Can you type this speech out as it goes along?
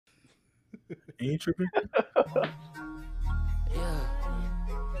Ain't tripping. Yeah.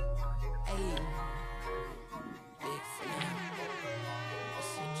 Hey. Big fan.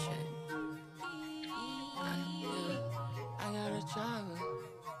 That's a check. I got a driver.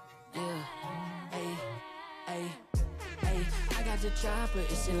 Yeah. Hey. Hey. Hey. I got the chopper.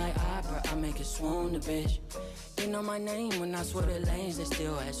 It's in like opera. I make it swoon the bitch. They know my name when I swear the lanes. They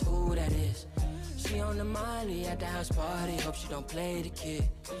still ask who that is. She on the Miley at the house party. Hope she don't play the kid.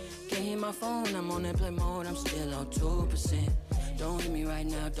 Can't hear my phone. I'm on airplane mode. I'm still on 2%. Don't hit me right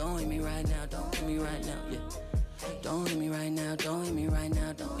now. Don't hit me right now. Don't hit me right now. Yeah. Don't hit me right now. Don't hit me right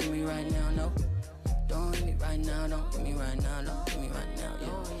now. Don't hit me right now. No. Don't hit me right now. Don't hit me right now. Don't hit me right now. Yeah.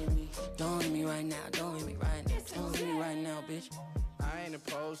 Don't hit me right now. Don't hit me right now. Don't hit me right now, bitch. I ain't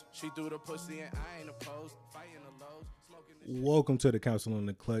opposed. She threw the pussy and I ain't opposed. Fighting the lows. Welcome to the Council on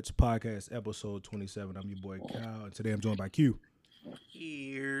the Clutch podcast, episode 27. I'm your boy Cal, and today I'm joined by Q.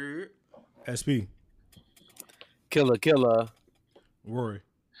 Here. SP. Killer. Rory.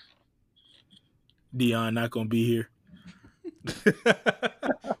 Dion not gonna be here.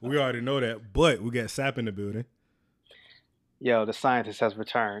 We already know that, but we got Sap in the building. Yo, the scientist has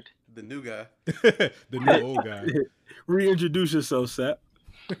returned. The new guy. The new old guy. Reintroduce yourself, Sap.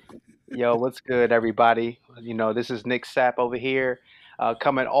 Yo, what's good, everybody? You know, this is Nick Sapp over here,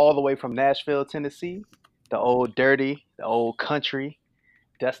 coming all the way from Nashville, Tennessee, the old dirty, the old country,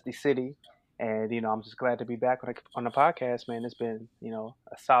 dusty city. And, you know, I'm just glad to be back on the podcast, man. It's been, you know,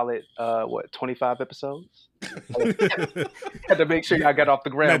 a solid, 25 episodes? Had to make sure y'all got off the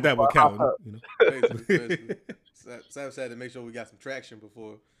ground. Not that would count. You know? Basically. Sam said to make sure we got some traction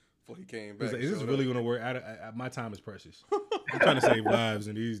before he came back. Is this really going to work? My time is precious. I'm trying to save lives,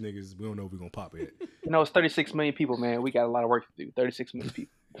 and these niggas, we don't know if we're going to pop it. You know, it's 36 million people, man. We got a lot of work to do. 36 million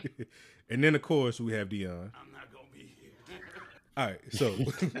people. And then, of course, we have Dion. I'm not going to be here. All right, so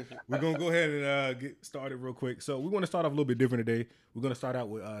we're going to go ahead and get started real quick. So we want to start off a little bit different today. We're going to start out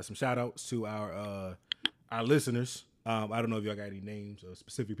with some shout-outs to our listeners. I don't know if y'all got any names or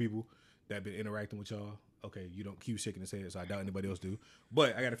specific people that have been interacting with y'all. Okay, you don't keep shaking his head, so I doubt anybody else do.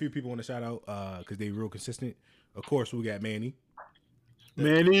 But I got a few people want to shout out because they real consistent. Of course, we got Manny.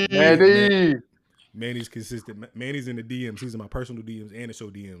 Manny's consistent. Manny's in the DMs. He's in my personal DMs and the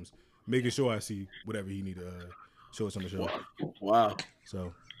show DMs, making sure I see whatever he need to show us on the show. Wow.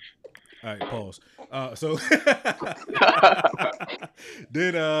 So, all right, pause.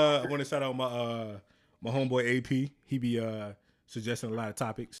 Then I want to shout out my homeboy AP. He be suggesting a lot of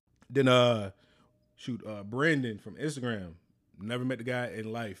topics. Then Brandon from Instagram. Never met the guy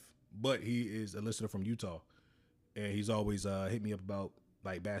in life, but he is a listener from Utah, and he's always hit me up about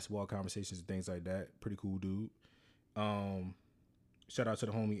like basketball conversations and things like that. Pretty cool dude. Shout out to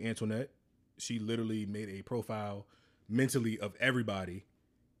the homie Antoinette. She literally made a profile mentally of everybody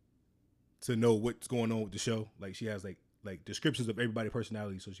to know what's going on with the show. Like she has like descriptions of everybody's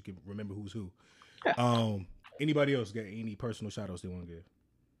personality so she can remember who's who. Anybody else got any personal shout outs they want to give?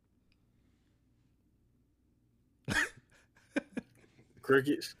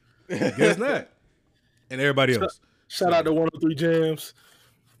 Crickets. Guess not. And everybody else. Shout out to 103 Jams.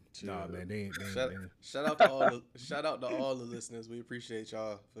 Nah, man, they ain't. Shout out to all the listeners. We appreciate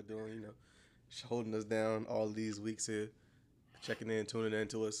y'all for doing, holding us down all these weeks here, checking in, tuning in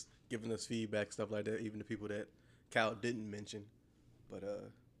to us, giving us feedback, stuff like that. Even the people that Cal didn't mention, but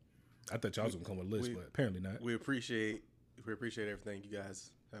I thought y'all was gonna come with a list, but apparently not. We appreciate everything you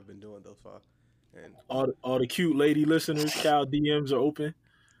guys have been doing thus far, and all the cute lady listeners. Cal DMs are open.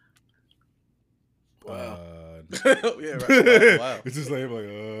 Wow. Yeah, right. Wow. It's just like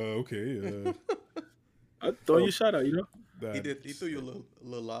okay. I throw you a shout out, He threw you a little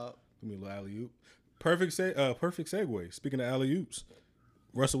lob. Give me a little alley oop. Perfect segue. Speaking of alley oops,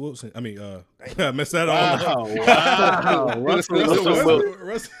 Russell Wilson. I messed that all up. Wow. Russell.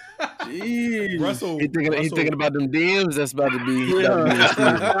 He thinking about them DMs. That's about to be.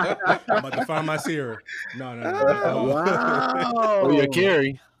 I'm about to find my Sierra. No. Wow. Oh, your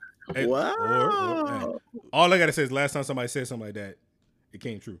Carrie. Hey, Wow. all I gotta say is last time somebody said something like that, it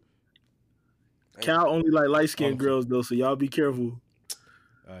came true. Cal only like light skinned girls though, so y'all be careful.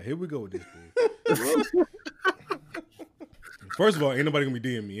 Here we go with this. First of all, ain't nobody gonna be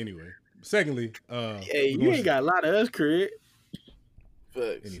DMing me anyway. Secondly, hey, you ain't got a lot of us, Craig.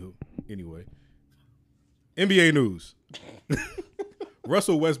 Anyway, NBA news.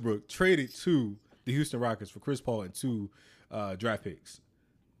 Russell Westbrook traded to the Houston Rockets for Chris Paul and 2 draft picks.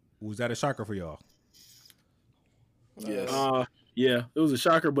 Was that a shocker for y'all? Yes. Yeah, it was a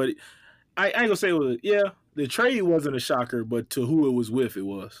shocker, but I ain't gonna say it was. Yeah, the trade wasn't a shocker, but to who it was with, it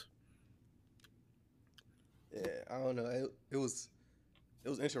was. Yeah, I don't know. It was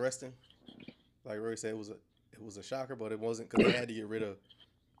interesting. like Roy said, it was a shocker, but it wasn't because they had to get rid of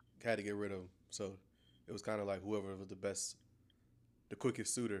him. So it was kind of like whoever was the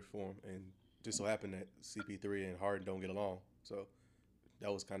quickest suitor for him, and just so happened that CP3 and Harden don't get along. So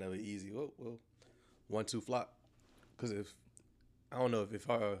that was kind of an easy 1-2 flop. Because if I don't know if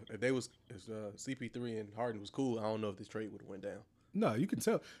CP3 and Harden was cool, I don't know if this trade would have went down. No, you can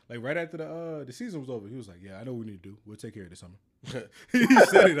tell. Like right after the season was over, he was like, "Yeah, I know what we need to do. We'll take care of this summer." He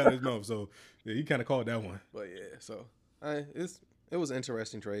said it out of his mouth, so yeah, he kind of called that one. But yeah, so it was an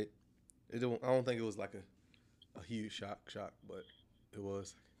interesting trade. I don't think it was like a huge shock, but it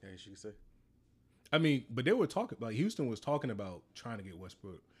was, as you could say. I mean, but they were talking like Houston was talking about trying to get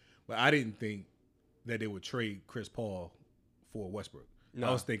Westbrook, but I didn't think that they would trade Chris Paul for Westbrook. No.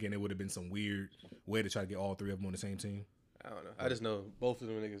 I was thinking it would have been some weird way to try to get all three of them on the same team. I don't know. I just know both of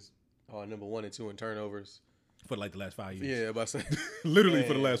them niggas are number 1 and 2 in turnovers for like the last 5 years. Yeah, but literally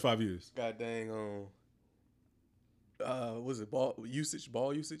for the last 5 years. God dang, was it ball usage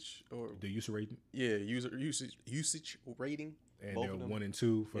or the user rating? Yeah, usage rating. And they're 1 and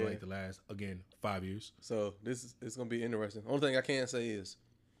 2 for like the last 5 years. So it's gonna be interesting. Only thing I can say is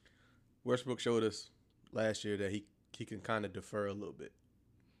Westbrook showed us last year that he can kind of defer a little bit.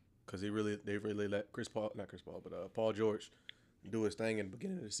 Because they really let Paul George do his thing in the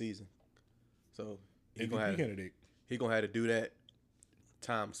beginning of the season. So he's gonna have to do that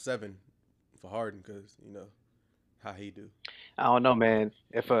times 7 for Harden because you know how he do. I don't know, man.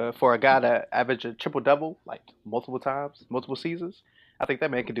 If for a guy to average a triple double like multiple times, multiple seasons, I think that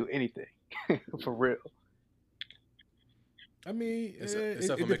man can do anything for real. I mean,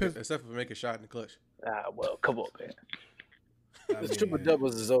 except for make a shot in the clutch. Well, come on, man. This triple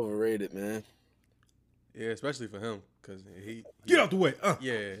doubles is overrated, man. Yeah, especially for him, because he get out the way.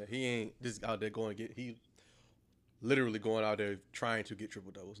 Yeah, he ain't just out there he literally going out there trying to get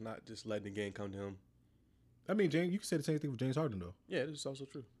triple doubles, not just letting the game come to him. I mean, James, you can say the same thing with James Harden, though. Yeah, this is also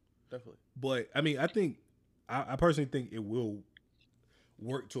true, definitely. But I mean, I personally think it will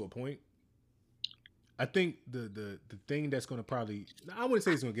work to a point. I think the thing that's going to probably, I wouldn't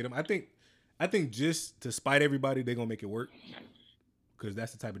say it's going to get him. I think just to spite everybody, they're going to make it work. Because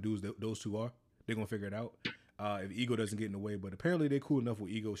that's the type of dudes those two are. They're going to figure it out. If ego doesn't get in the way. But apparently they're cool enough where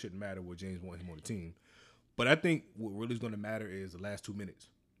ego shouldn't matter where James wants him on the team. But I think what really is going to matter is the last 2 minutes.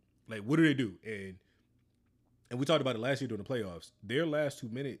 Like, what do they do? And we talked about it last year during the playoffs. Their last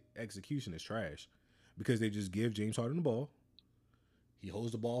 2-minute execution is trash. Because they just give James Harden the ball. He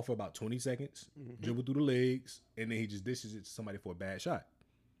holds the ball for about 20 seconds. Dribble through the legs. And then he just dishes it to somebody for a bad shot.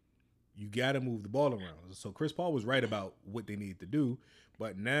 You got to move the ball around. So Chris Paul was right about what they need to do.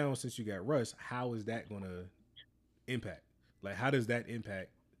 But now, since you got Russ, how is that going to impact? Like, how does that impact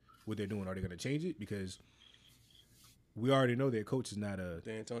what they're doing? Are they going to change it? Because we already know their coach is not a...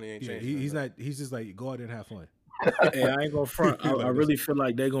 D'Antoni ain't changing. He's not. He's just like, go out there and have fun. Hey, I ain't going to front. I really feel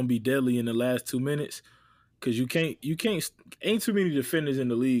like they're going to be deadly in the last 2 minutes. Because you can't, ain't too many defenders in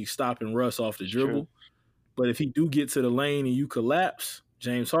the league stopping Russ off the dribble. True. But if he do get to the lane and you collapse...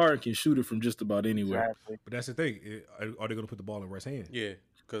 James Harden can shoot it from just about anywhere. Exactly. But that's the thing. Are they going to put the ball in Russ' hand? Yeah,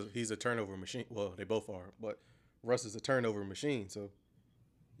 because he's a turnover machine. Well, they both are. But Russ is a turnover machine. So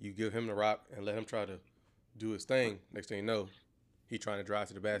you give him the rock and let him try to do his thing. Next thing you know, he trying to drive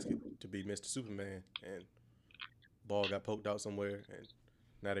to the basket to be Mr. Superman. And ball got poked out somewhere. And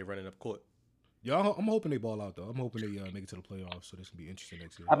now they running up court. Y'all, I'm hoping they ball out, though. I'm hoping they make it to the playoffs. So this can be interesting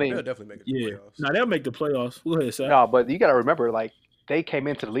next year. I mean, they'll definitely make it to the playoffs. No, they'll make the playoffs. Go ahead, Seth. No, but you got to remember, like, they came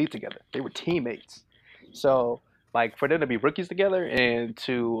into the league together. They were teammates. So, like, for them to be rookies together and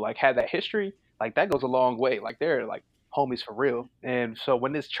to, like, have that history, like, that goes a long way. Like, they're, like, homies for real. And so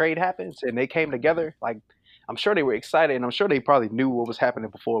when this trade happens and they came together, like, I'm sure they were excited, and I'm sure they probably knew what was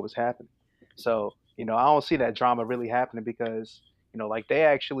happening before it was happening. So, you know, I don't see that drama really happening because, you know, like, they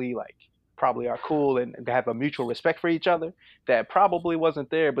actually, like, probably are cool and have a mutual respect for each other that probably wasn't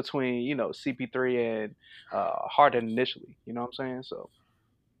there between, you know, CP3 and Harden initially. You know what I'm saying? So,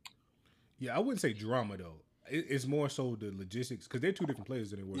 yeah, I wouldn't say drama though. It's more so the logistics because they're two different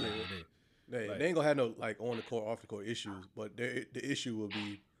players than they were back in the day. They ain't gonna have no like on the court, off the court issues, but the issue will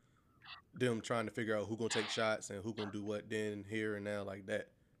be them trying to figure out who gonna take shots and who gonna do what then, here and now, like that.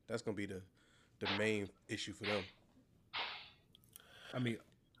 That's gonna be the main issue for them. I mean,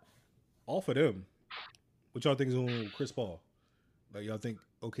 all for them. What y'all think is on Chris Paul? Like, y'all think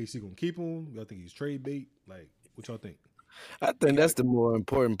OKC gonna keep him? Y'all think he's trade bait? Like, what y'all think? I think that's the more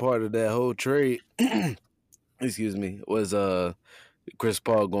important part of that whole trade. Excuse me, was Chris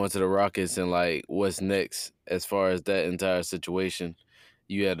Paul going to the Rockets and like what's next as far as that entire situation.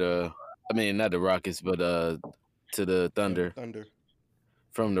 You had I mean not the Rockets, but to the Thunder.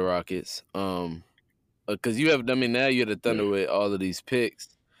 from the Rockets. Because you have, I mean, now you're the Thunder with all of these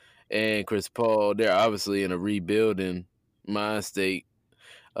picks, and Chris Paul. They're obviously in a rebuilding mind state.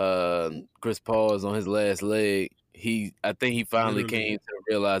 Chris Paul is on his last leg. I think he finally came to the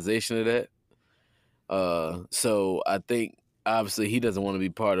realization of that. So I think obviously he doesn't want to be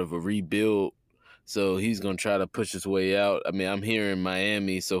part of a rebuild. So he's gonna try to push his way out. I mean, I'm hearing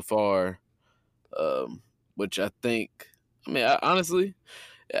Miami so far, which I think. I mean, honestly,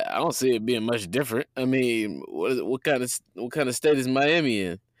 I don't see it being much different. I mean, what kind of state is Miami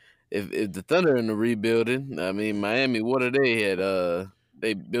in? If the Thunder in the rebuilding, I mean, Miami, what are they at?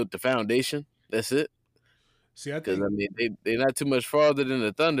 They built the foundation. That's it. See, I mean, they're not too much farther than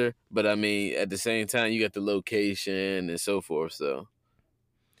the Thunder, but I mean, at the same time, you got the location and so forth. So,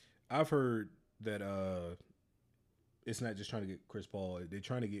 I've heard that it's not just trying to get Chris Paul; they're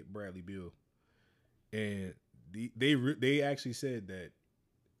trying to get Bradley Beal, and they actually said that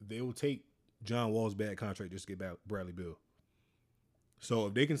they will take John Wall's bad contract just to get back Bradley Beal. So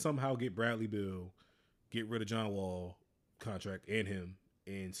if they can somehow get Bradley Beal, get rid of John Wall contract and him,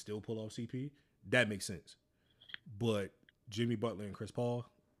 and still pull off CP, that makes sense. But Jimmy Butler and Chris Paul,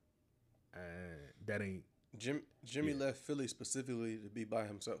 that ain't. Jimmy left Philly specifically to be by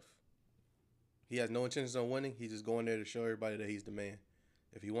himself. He has no intentions on winning. He's just going there to show everybody that he's the man.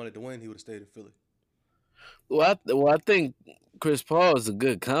 If he wanted to win, he would have stayed in Philly. Well, I think Chris Paul is a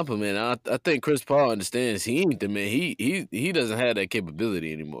good compliment. I think Chris Paul understands he ain't the man. He doesn't have that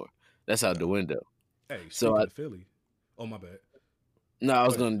capability anymore. That's out the window. Hey, so Philly. Oh, my bad. No, I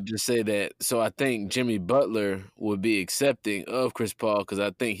was going to just say that. So I think Jimmy Butler would be accepting of Chris Paul because I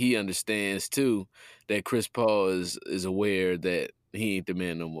think he understands too that Chris Paul is aware that he ain't the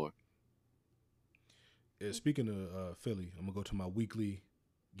man no more. Yeah, speaking of Philly, I'm gonna go to my weekly.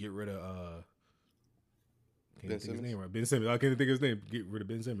 Get rid of can't think his name right. Ben Simmons. I can't think of his name. Get rid of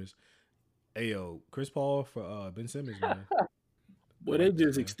Ben Simmons. Hey yo, Chris Paul for Ben Simmons, man. Boy, they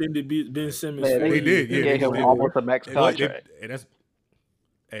just extended Ben Simmons. Man, they did. Yeah, they gave him almost a max contract.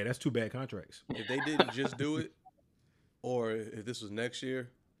 That's two bad contracts. If they didn't just do it, or if this was next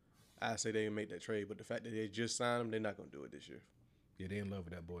year, I'd say they would make that trade. But the fact that they just signed him, they're not gonna do it this year. Yeah, they in love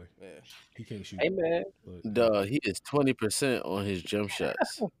with that boy. Yeah, he can't shoot. Hey man, he is 20% on his jump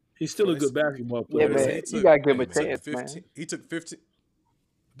shots. He's still a good basketball player. Yeah, man. You gotta give him a chance, man. He took 15.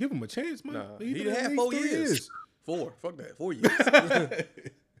 Give him a chance, man. Nah, he had 4 years. 4. Fuck that. 4 years.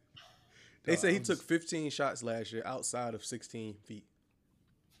 They say he took 15 shots last year outside of 16 feet.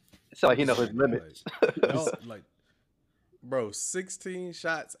 So he knows his limits. Like, bro, 16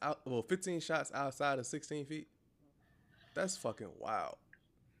 shots out. Well, 15 shots outside of 16 feet. That's fucking wild.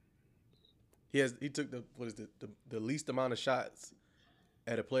 He took the least amount of shots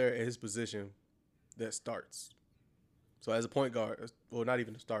at a player at his position that starts. So as a point guard, well, not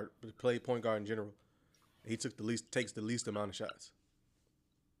even to start, but to play point guard in general, he takes the least amount of shots.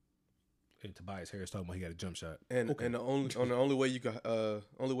 And Tobias Harris talking about he got a jump shot. And the only way you could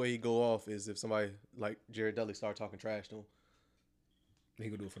only way he go off is if somebody like Jared Dudley start talking trash to him. He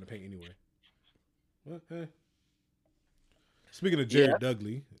gonna do it from the paint anyway. Well, Speaking of Jared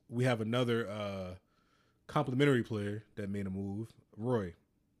Dudley, we have another complimentary player that made a move. Roy,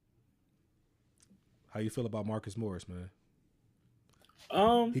 how you feel about Marcus Morris, man?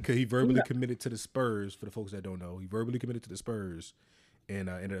 He verbally committed to the Spurs. For the folks that don't know, he verbally committed to the Spurs and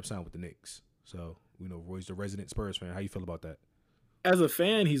ended up signing with the Knicks. So we know Roy's the resident Spurs fan. How you feel about that? As a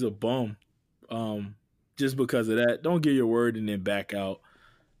fan, he's a bum. Just because of that, don't get your word and then back out.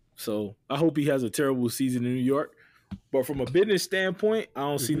 So I hope he has a terrible season in New York. But from a business standpoint, I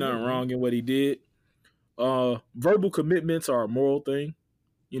don't see nothing wrong in what he did. Verbal commitments are a moral thing.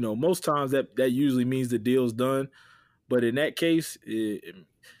 You know, most times that usually means the deal's done. But in that case,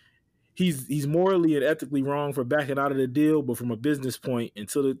 he's morally and ethically wrong for backing out of the deal. But from a business point, and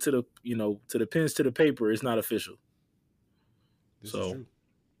to the pens to the paper, it's not official. This is true.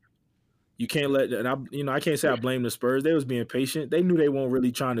 You can't let, and I can't say I blame the Spurs. They was being patient. They knew they weren't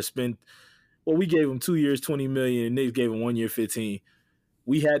really trying to spend. Well, we gave him 2 years, $20 million, and Knicks gave him 1 year, $15 million.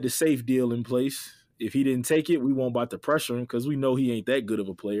 We had the safe deal in place. If he didn't take it, we won't about to pressure him because we know he ain't that good of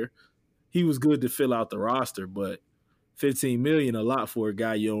a player. He was good to fill out the roster, but $15 million a lot for a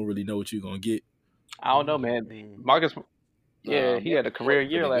guy you don't really know what you're gonna get. I don't know, man. Marcus, he had a career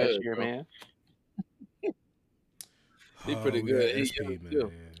year last year, man. He's pretty good. He's young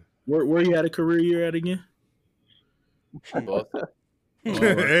too. Where he had a career year at again?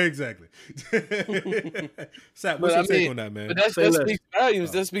 Exactly. Sap, what's your take on that, man? But that speaks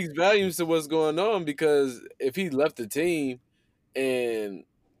volumes. That speaks volumes to what's going on because if he left the team and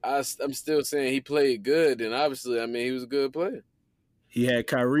I'm still saying he played good, then obviously, I mean, he was a good player. He had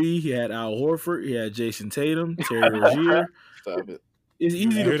Kyrie, he had Al Horford, he had Jason Tatum, Terry Rozier. Stop it. It's easy You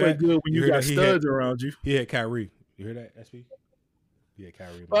to hear play that? good when You you hear got that? He studs around you. He had Kyrie. You hear that, SP? He had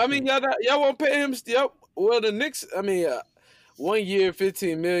Kyrie. Well, I mean, y'all won't pay him still. Well, the Knicks, I mean, 1 year,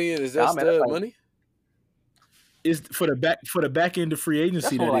 $15 million, is that Nah, man, that's stud like- money? It's for the back end of free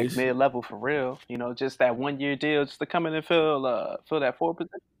agency. That's more That like is. mid level for real. You know, just that 1 year deal, just to come in and fill that forward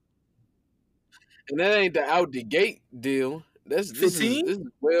position. And that ain't the out the gate deal. This 15?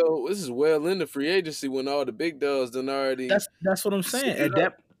 is well in the free agency when all the big dogs done already. That's what I'm saying.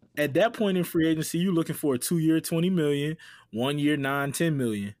 At that point in free agency, you looking for a 2 year $20 million, 1 year $9-10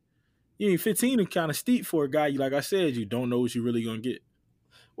 million. You ain't 15 is kind of steep for a guy. Like I said, you don't know what you're really gonna get.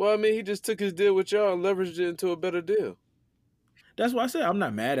 Well, I mean, he just took his deal with y'all and leveraged it into a better deal. That's why I said I'm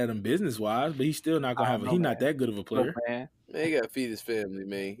not mad at him business wise, but he's still not gonna have. He's not that good of a player. Look, man. Man, he got to feed his family,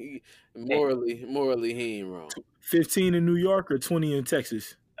 man. He morally, he ain't wrong. 15 in New York or 20 in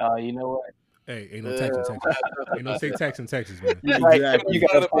Texas. You know what? Hey, ain't no tax in Texas. Ain't no state tax in Texas, man. Exactly.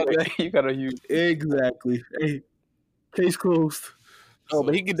 You gotta use. Exactly. Hey, case closed. Oh,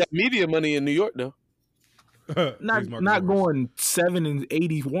 but he get that media money in New York, though. Not going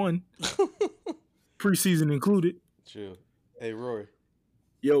 7-81 preseason included. Chill. Hey, Rory.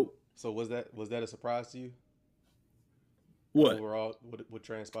 Yo, So was that a surprise to you? what? Overall, what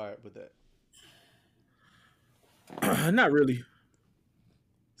transpired with that? Not really.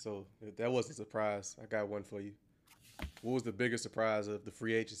 So if that was a surprise, I got one for you. What was the biggest surprise of the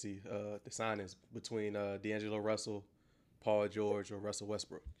free agency, the signings between D'Angelo Russell, Paul George, or Russell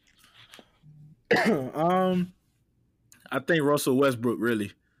Westbrook? I think Russell Westbrook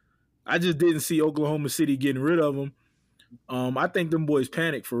really. I just didn't see Oklahoma City getting rid of him. I think them boys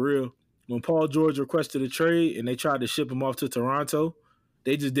panicked for real. When Paul George requested a trade and they tried to ship him off to Toronto,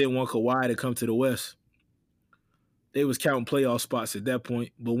 they just didn't want Kawhi to come to the West. They was counting playoff spots at that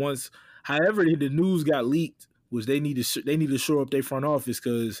point. But once, however, the news got leaked, which they need to shore up their front office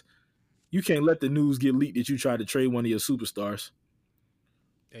because you can't let the news get leaked that you tried to trade one of your superstars.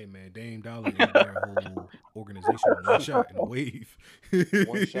 Hey man, Dame Dollar ate their whole organization in one shot in a wave.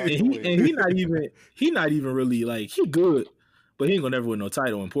 One shot. And he not even really like he good, but he ain't gonna never win no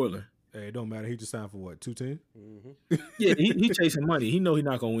title in Portland. Hey, it don't matter. He just signed for what, 210? Mm-hmm. Yeah, he chasing money. He know he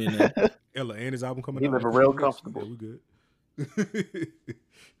not gonna win that. Ella and his album coming He out. living real comfortable. Yeah, we good.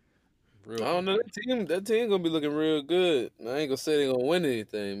 Real. I don't know. That team gonna be looking real good. I ain't gonna say they gonna win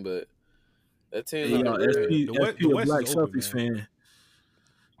anything, but that team. Hey, looking y'all, real good. SP, The SP West a Black is open, Celtics man. fan.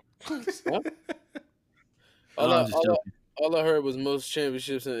 All, No, I, I'm just all, I, joking. all I heard was most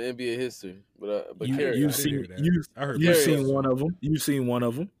championships in NBA history. But carry You've on. seen didn't hear that. I heard you've Carry seen on. one of them. You've seen one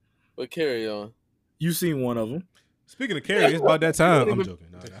of them. But carry on. You've seen one of them. Speaking of Carrie, it's about that time. I'm joking.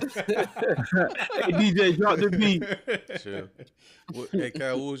 No. Hey DJ, drop the beat. Chill. Hey,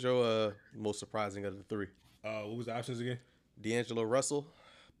 Kyle, what was your most surprising of the three? What was the options again? D'Angelo Russell,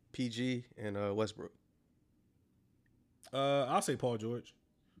 PG, and Westbrook. I'll say Paul George.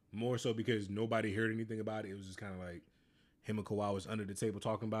 More so because nobody heard anything about it. It was just kind of like him and Kawhi was under the table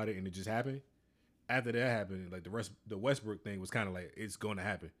talking about it, and it just happened. After that happened, like the Westbrook thing was kind of like it's going to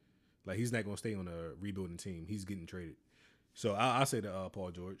happen. Like he's not going to stay on a rebuilding team. He's getting traded. So I'll say the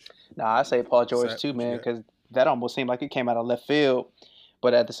Paul George. Nah, I say Paul George Sap, too, what you man, got? because that almost seemed like it came out of left field.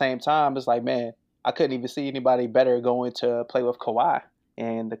 But at the same time, it's like, man, I couldn't even see anybody better going to play with Kawhi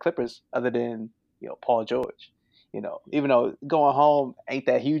and the Clippers other than Paul George. Even though going home ain't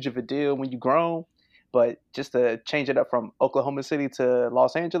that huge of a deal when you grown, but just to change it up from Oklahoma City to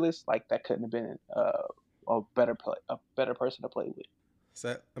Los Angeles, like that couldn't have been a better person to play with.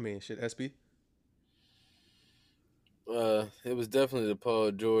 SP. It was definitely the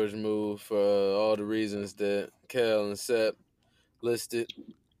Paul George move for all the reasons that Cal and Sap listed.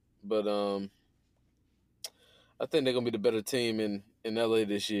 But I think they're gonna be the better team in LA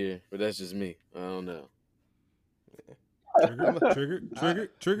this year. But that's just me. I don't know.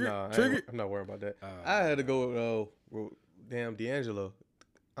 Trigger. I'm not worried about that. I had to go with damn D'Angelo.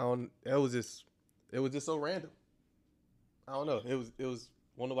 It was just so random. I don't know. It was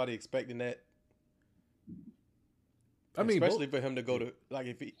nobody expecting that. I mean, especially for him to go to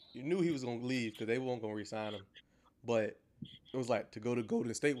if you knew he was gonna leave because they weren't gonna re-sign him, but it was like to go to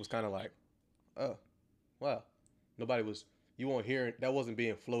Golden State was kind of like, oh, wow, you won't hear that wasn't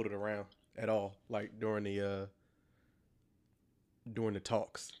being floated around at all like during the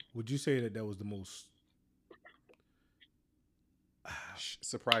talks. Would you say that was the most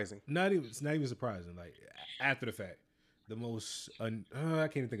Surprising? It's not even surprising. Like after the fact, the most I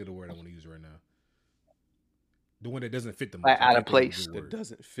can't even think of the word I want to use right now. The one that doesn't fit the most. Like I out can't of think place. the word. That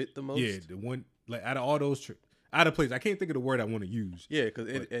doesn't fit the most. Yeah, the one like out of all those, out of place. I can't think of the word I want to use. Yeah, because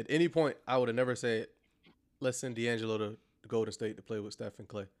at any point I would have never said, let's send D'Angelo to Golden State to play with Steph and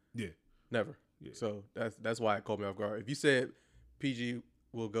Clay. Yeah. Never. Yeah. So that's why it caught me off guard. If you said PG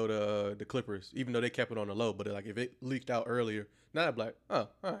will go to the Clippers, even though they kept it on the low, but like if it leaked out earlier, now I'd be like, oh,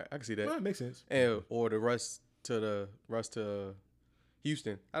 all right, I can see that. Well, that makes sense. And or the Russ to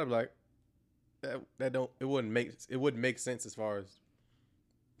Houston, I'd be like, it wouldn't make sense as far as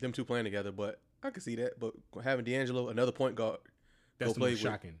them two playing together. But I could see that. But having D'Angelo, another point guard, That's go play most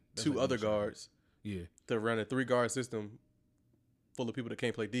with shocking. That's two like other most shocking. guards Yeah. to run a 3-guard system full of people that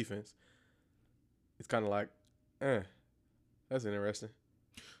can't play defense. It's kind of like, that's interesting.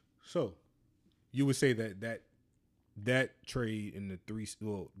 So, you would say that trade in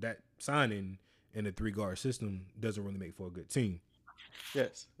that signing in the 3-guard system doesn't really make for a good team.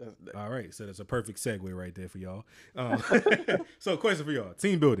 Yes. All right, so that's a perfect segue right there for y'all. So, question for y'all: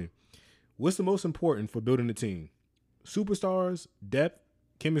 team building. What's the most important for building a team? Superstars, depth,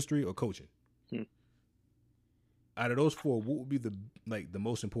 chemistry, or coaching? Out of those 4, what would be the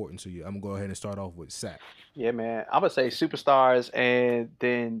most important to you? I'm gonna go ahead and start off with Sack. Yeah, man. I'm gonna say superstars and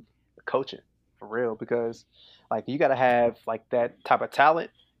then coaching for real, because like you gotta have like that type of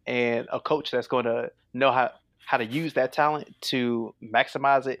talent and a coach that's gonna know how to use that talent to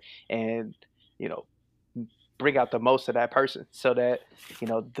maximize it and, you know, bring out the most of that person so that, you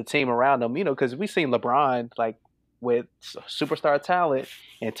know, the team around them, you know, because we've seen LeBron like with superstar talent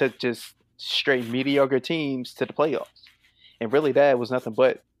and took just straight mediocre teams to the playoffs. And really that was nothing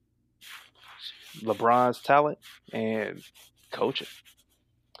but LeBron's talent and coaching.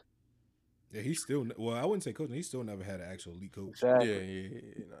 Yeah, he's still I wouldn't say coaching. He still never had an actual elite coach. Exactly.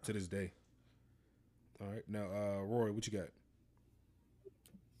 Yeah. No. To this day. All right, now Roy, what you got?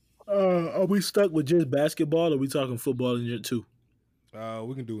 Are we stuck with just basketball, or are we talking football and too?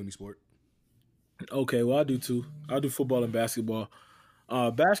 We can do any sport. Okay, well I'll do two. I'll do football and basketball.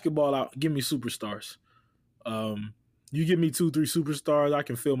 Basketball, give me superstars. You give me 2-3 superstars, I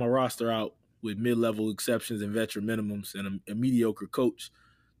can fill my roster out with mid-level exceptions and veteran minimums and a mediocre coach,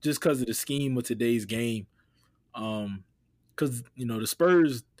 just because of the scheme of today's game. Because the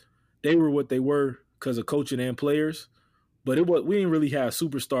Spurs, they were what they were because of coaching and players, but we didn't really have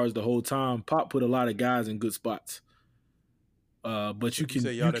superstars the whole time. Pop put a lot of guys in good spots. But you can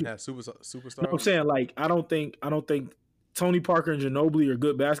say y'all didn't have superstars. No, I'm saying like I don't think Tony Parker and Ginobili are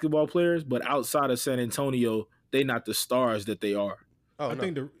good basketball players, but outside of San Antonio, they not the stars that they are. Oh, I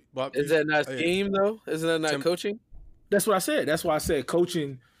think is that not scheme though? Isn't that not coaching? That's what I said. That's why I said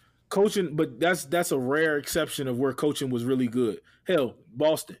coaching. But that's a rare exception of where coaching was really good. Hell,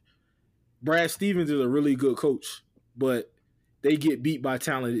 Boston, Brad Stevens is a really good coach, but they get beat by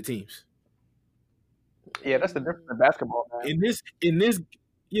talented teams. Yeah, that's the difference in basketball,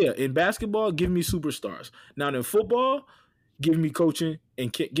 man. In basketball, give me superstars. Now in football, give me coaching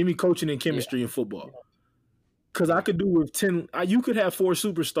and chemistry in football. Because I could do with 10. You could have 4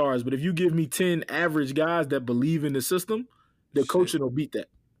 superstars, but if you give me 10 average guys that believe in the system, the coaching will beat that.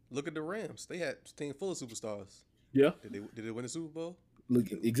 Look at the Rams. They had a team full of superstars. Yeah. Did they win the Super Bowl?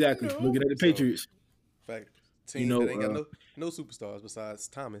 Exactly. Looking at the Patriots. Fact. Team that ain't got no superstars besides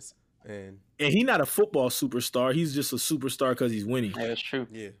Thomas. And he's not a football superstar. He's just a superstar because he's winning. Yeah, that's true.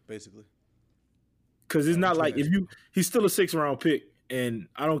 Yeah, basically. Because it's not like he's still a 6th-round pick, and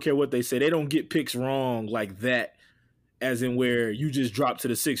I don't care what they say. They don't get picks wrong like that, as in where you just drop to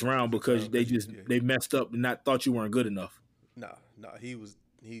the 6th round because they messed up and not thought you weren't good enough. No,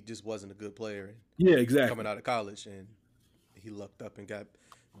 he just wasn't a good player. Yeah, exactly. Coming out of college, and he lucked up and got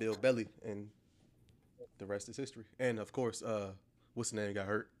Bill Belly, and the rest is history. And of course, what's the name got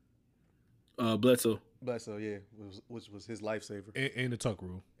hurt? Bledsoe, yeah, which was his lifesaver. And the tuck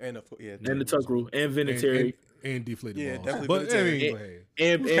rule. And the tuck rule. And Vinatieri. And deflated balls. Definitely.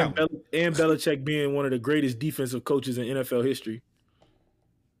 But and Belichick being one of the greatest defensive coaches in NFL history.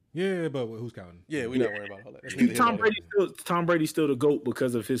 Yeah, but who's counting? Yeah, we're not worrying about all that. Tom Brady's still the GOAT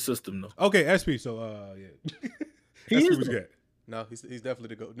because of his system, though. Okay, SP. So, yeah. He SP is was good. No, he's definitely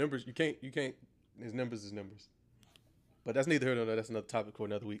the GOAT. Numbers, you can't. His numbers is numbers. But that's neither here nor there. That's another topic for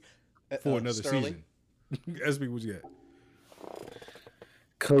another week. For another season. SP was good.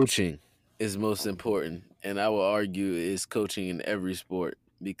 Coaching is most important, and I will argue is coaching in every sport,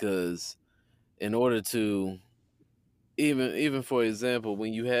 because in order to even for example,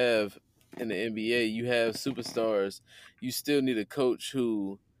 when you have in the NBA, you have superstars, you still need a coach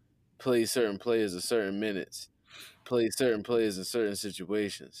who plays certain players at certain minutes, plays certain players in certain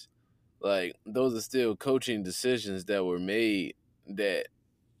situations. Like, those are still coaching decisions that were made that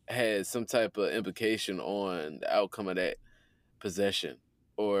had some type of implication on the outcome of that possession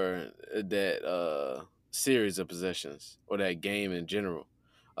or that series of possessions or that game in general.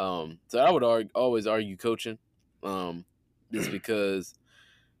 So I would always argue coaching. Just because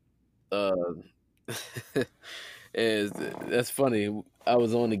that's funny. I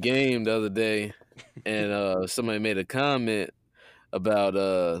was on the game the other day, and somebody made a comment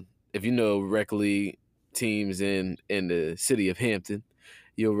about if you know rec league teams in the city of Hampton,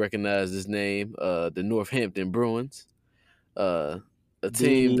 you'll recognize this name, the Northampton Bruins, a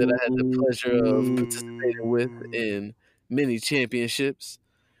team that I had the pleasure of participating with in many championships.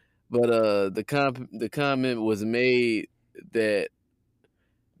 But the comment was made that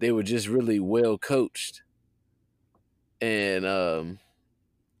they were just really well coached, and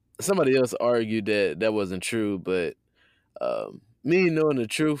somebody else argued that that wasn't true. But me knowing the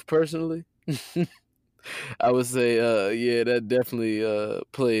truth personally, I would say, yeah, that definitely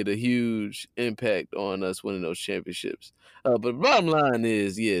played a huge impact on us winning those championships. But the bottom line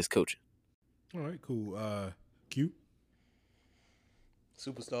is, yeah, it's coaching. All right, cool. Q?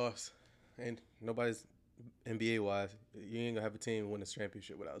 Superstars. And nobody's NBA-wise, you ain't going to have a team win a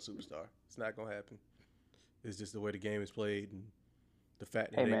championship without a superstar. It's not going to happen. It's just the way the game is played and the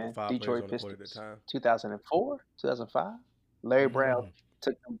fact that they were 5 Detroit players on the court at the time. 2004, 2005. Larry Brown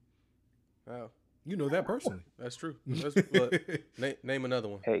took them. Wow. You know that personally. That's true. Name another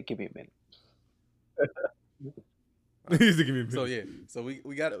one. Hey, give me a minute. So yeah, so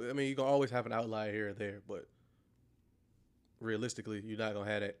we got. I mean, you can always have an outlier here or there, but realistically, you're not gonna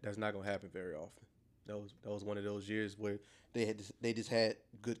have that. That's not gonna happen very often. That was one of those years where they just had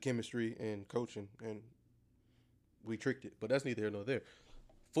good chemistry and coaching, and we tricked it. But that's neither here nor there.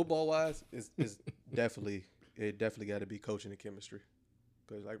 Football wise, is definitely got to be coaching and chemistry,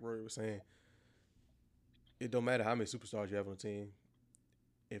 because like Rory was saying, it don't matter how many superstars you have on the team.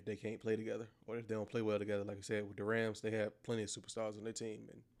 If they can't play together or if they don't play well together, like I said, with the Rams, they had plenty of superstars on their team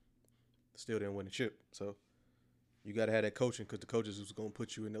and still didn't win the chip. So you got to have that coaching, because the coaches was going to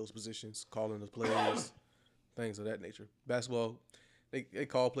put you in those positions, calling the plays, things of that nature. Basketball, they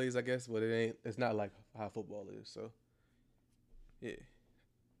call plays, I guess, but it's not like how football is. So, yeah.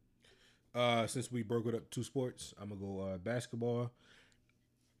 Since we broke it up 2 sports, I'm going to go basketball.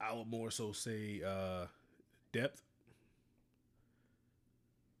 I would more so say depth.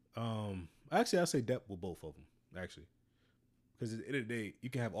 Actually, I'll say depth with both of them, actually. Because at the end of the day, you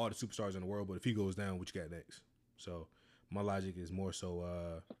can have all the superstars in the world, but if he goes down, what you got next? So my logic is more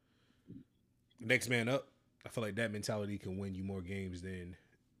so next man up. I feel like that mentality can win you more games than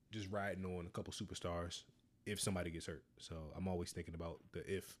just riding on a couple superstars if somebody gets hurt. So I'm always thinking about the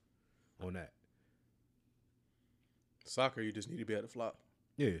if on that. Soccer, you just need to be able to flop.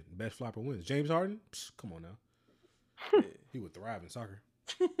 Yeah, best flopper wins. James Harden? Psst, come on now. Yeah, he would thrive in soccer.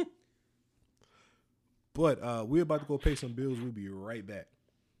 But we're about to go pay some bills. We'll be right back.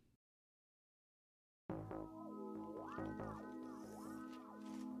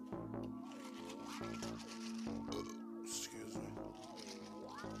 Excuse me.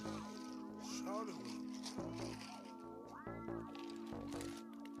 Shawty.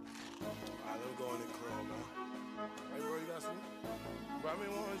 Alright, let me go in the club, man. Hey, bro, you got some? Bro, I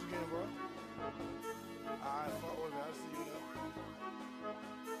mean, 100 again, bro. Alright, fuck with me. I'll see you there.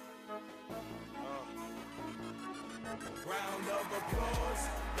 Round of applause,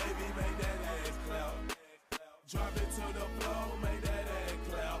 baby, make that ass clap. Drop it to the floor, make that ass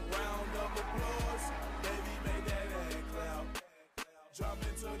clap. Round of applause, baby, make that ass clap. Drop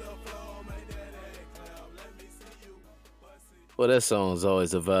it to the floor, make that ass clap. Let me see you. Well, that song's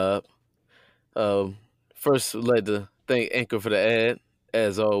always a vibe. First, I'd like to thank Anchor for the ad,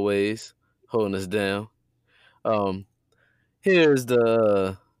 as always, holding us down. Here's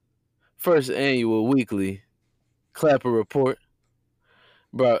the first annual weekly Clapper Report,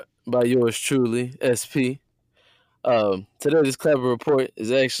 brought by yours truly, SP. Today's Clapper Report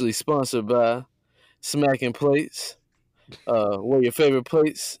is actually sponsored by Smacking Plates. Where your favorite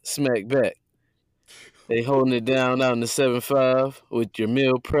plates smack back. They holding it down out in the 7-5 with your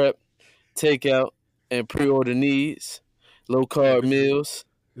meal prep, takeout, and pre-order needs. Low carb meals,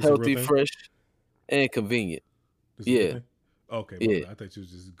 healthy, fresh, and convenient. Yeah. Okay. Yeah. I thought you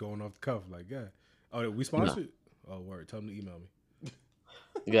was just going off the cuff like, yeah. Oh, we sponsored? No. Oh, word. Tell them to email me.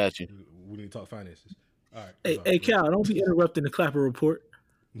 Got you. We need to talk finances. All right. Hey, Cal, don't be interrupting the Clapper Report.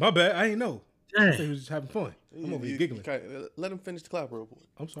 My bad. I ain't know. Dang. I thought he was just having fun. I'm over here giggling. Let him finish the Clapper Report.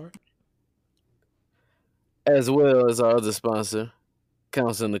 I'm sorry. As well as our other sponsor,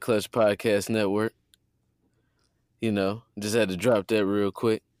 Council in the Clutch Podcast Network. You know, just had to drop that real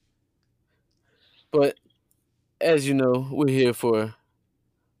quick. But as you know, we're here for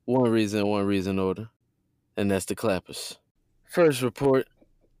one reason order, and that's the Clappers. First report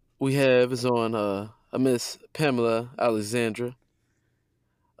we have is on a Miss Pamela Alexandra.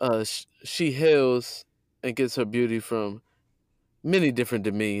 She hails and gets her beauty from many different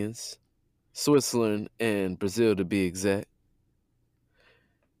dominions, Switzerland and Brazil to be exact.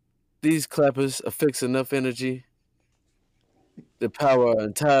 These clappers affix enough energy to power our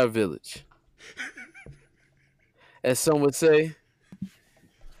entire village. As some would say,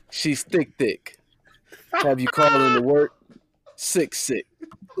 she's thick. Have you calling to work? Sick.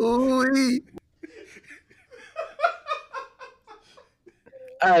 Ooh,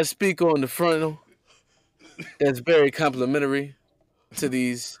 I speak on the frontal that's very complimentary to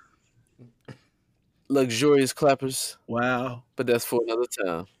these luxurious clappers, wow, but that's for another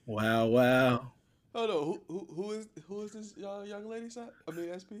time. wow. Hold on, who is this young lady? I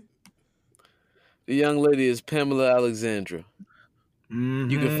mean, SP. The young lady is Pamela Alexandra.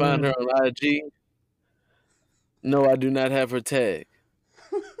 You can find her on IG. No, I do not have her tag.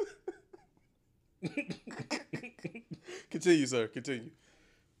 Continue, sir. Continue.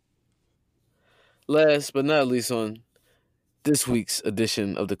 Last but not least, on this week's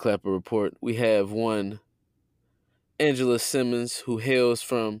edition of the Clapper Report, we have one Angela Simmons, who hails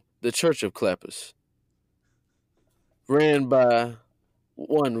from the Church of Clappers, ran by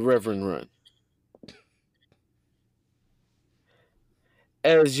one Reverend Run.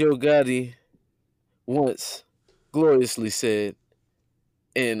 As Yo Gotti once gloriously said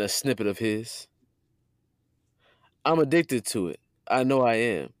in a snippet of his, I'm addicted to it. I know I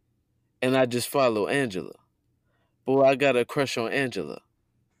am. And I just follow Angela. Boy, I got a crush on Angela.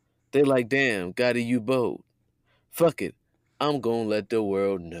 They like, damn, Gotti, you bold. Fuck it. I'm gonna let the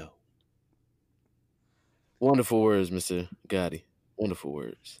world know. Wonderful words, Mr. Gotti. Wonderful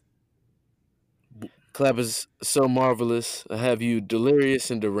words. Clappers so marvelous, I have you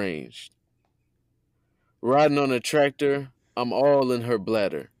delirious and deranged. Riding on a tractor, I'm all in her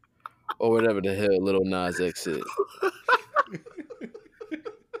bladder. Or whatever the hell Little Nas X said.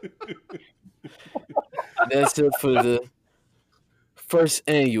 That's it for the first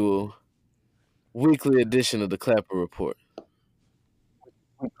annual weekly edition of the Clapper Report.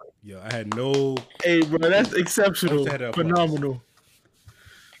 Yo, I had no. Hey, bro, that's exceptional, I had phenomenal.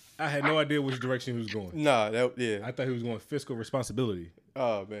 I had no idea which direction he was going. Nah, yeah. I thought he was going fiscal responsibility.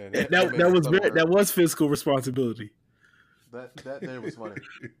 Oh man, That was fiscal responsibility. That there was funny.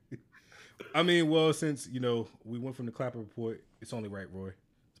 I mean, well, since we went from the Clapper Report, it's only right, Roy.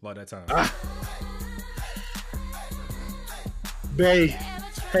 It's about that time. Bay,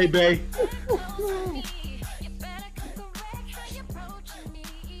 hey Bay.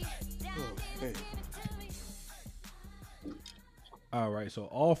 All right, so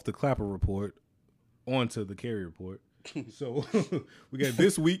off the Clapper Report, onto the Carrie Report. So we got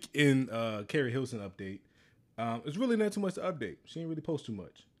this week in Carrie Hilson update. It's really not too much to update. She didn't really post too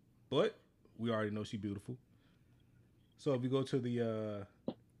much, but we already know she's beautiful. So if you go to the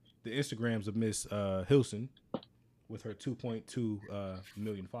Instagrams of Miss Hilson with her 2.2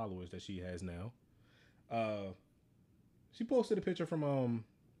 million followers that she has now, she posted a picture from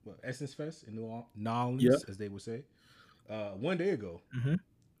Essence Fest in New Orleans, as they would say, 1 day ago. Mm-hmm.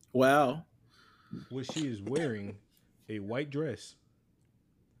 Wow. Where she is wearing a white dress,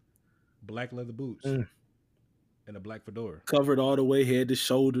 black leather boots, and a black fedora. Covered all the way head to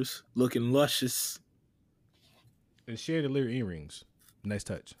shoulders, looking luscious. And chandelier earrings. Nice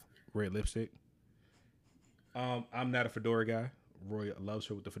touch. Red lipstick. I'm not a fedora guy. Roy loves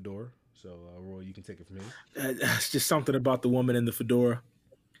her with the fedora. So, Roy, you can take it from here. It's just something about the woman in the fedora.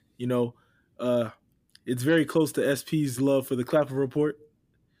 It's very close to SP's love for the Clapper Report.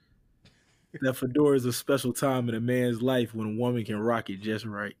 That fedora is a special time in a man's life when a woman can rock it just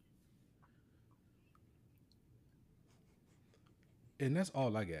right. And that's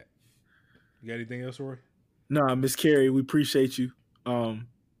all I got. You got anything else, Roy? Nah, Miss Carrie, we appreciate you.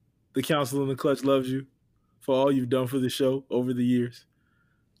 The Council in the Clutch loves you for all you've done for the show over the years.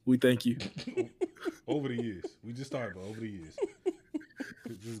 We thank you. Over the years. We just started, but over the years.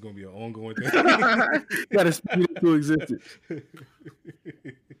 This is going to be an ongoing thing. Got to speed it to existence.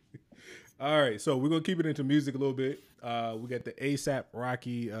 All right, so we're going to keep it into music a little bit. We got the ASAP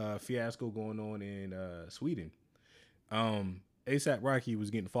Rocky fiasco going on in Sweden. ASAP Rocky was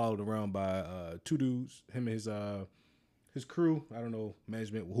getting followed around by two dudes, him and his crew, I don't know,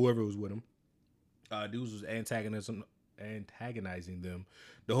 management, whoever was with him. Dudes was antagonizing them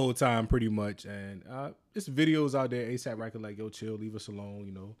the whole time pretty much. And it's videos out there, ASAP Rocky like, yo, chill, leave us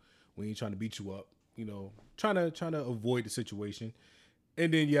alone, we ain't trying to beat you up, trying to avoid the situation.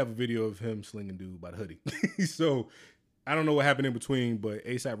 And then you have a video of him slinging dude by the hoodie. So I don't know what happened in between, but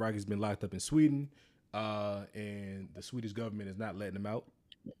ASAP Rocky's been locked up in Sweden, and the Swedish government is not letting him out.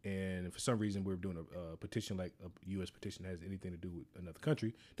 and for some reason we're doing a petition like a U.S. petition has anything to do with another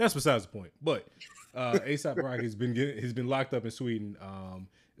country. That's besides the point. But ASAP Rocky has been locked up in Sweden.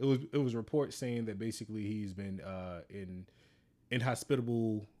 It was reports saying that basically he's been in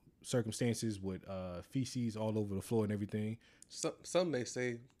inhospitable circumstances with feces all over the floor and everything. Some may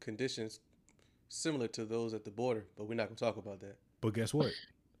say conditions similar to those at the border, but we're not gonna talk about that. But guess what?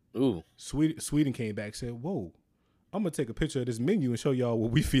 Ooh. Sweden came back and said, whoa, I'm going to take a picture of this menu and show y'all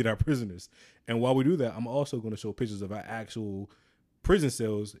what we feed our prisoners. And while we do that, I'm also going to show pictures of our actual prison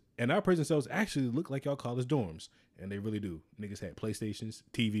cells. And our prison cells actually look like y'all college dorms. And they really do. Niggas had PlayStations,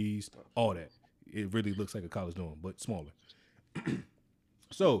 TVs, all that. It really looks like a college dorm, but smaller.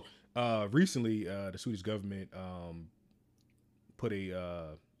 So recently, the Swedish government put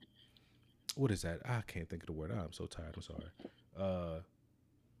a, what is that? I can't think of the word. I'm so tired. I'm sorry.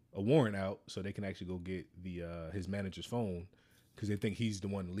 A warrant out so they can actually go get the his manager's phone because they think he's the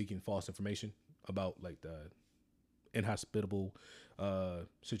one leaking false information about like the inhospitable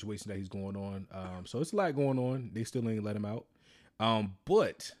situation that he's going on. So it's a lot going on. They still ain't let him out.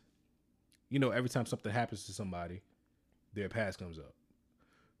 But you know, every time something happens to somebody, their past comes up.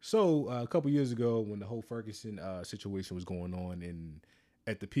 So a couple years ago, when the whole Ferguson situation was going on, and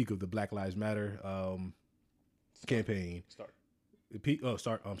at the peak of the Black Lives Matter campaign. The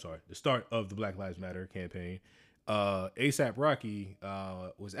start of the Black Lives Matter campaign. ASAP Rocky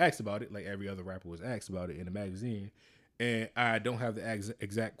was asked about it, like every other rapper was asked about it in the magazine, and I don't have the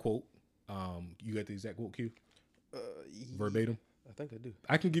exact quote. You got the exact quote, Q? Verbatim? I think I do.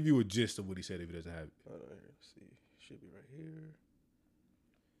 I can give you a gist of what he said if he doesn't have it. Hold on here. Let's see. Should be right here.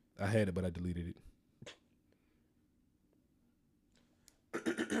 I had it, but I deleted it.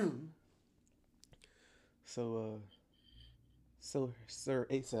 So Sir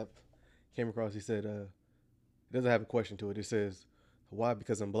ASAP came across, he said, it doesn't have a question to it. It says, why?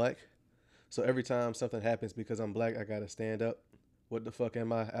 Because I'm black. So every time something happens because I'm black, I gotta stand up. What the fuck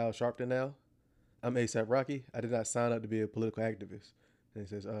am I, Al Sharpton now? I'm ASAP Rocky. I did not sign up to be a political activist. And it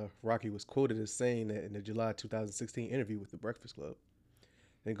says, Rocky was quoted as saying that in the July 2016 interview with The Breakfast Club.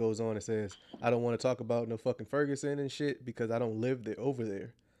 And it goes on and says, I don't want to talk about no fucking Ferguson and shit because I don't live there over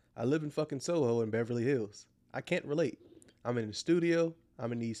there. I live in fucking Soho in Beverly Hills. I can't relate. I'm in the studio.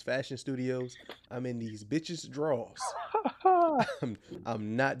 I'm in these fashion studios. I'm in these bitches' drawers.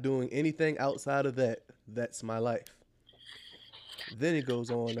 I'm not doing anything outside of that. That's my life. Then it goes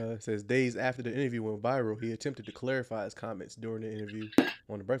on, says days after the interview went viral, he attempted to clarify his comments during the interview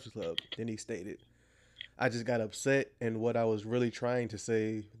on The Breakfast Club. Then he stated, I just got upset, and what I was really trying to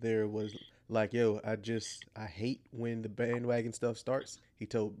say there was like, yo, I hate when the bandwagon stuff starts. He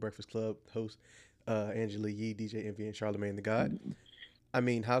told Breakfast Club host Angela Yee, DJ Envy, and Charlamagne the God. I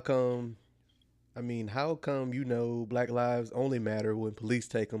mean, how come, you know, Black lives only matter when police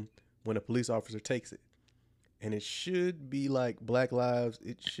take them, when a police officer takes it. And it should be like Black lives,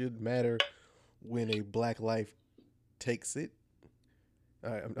 it should matter when a black life takes it. All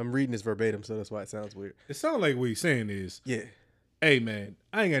right, I'm reading this verbatim, so that's why it sounds weird. It sounds like what he's saying is, Yeah. hey man,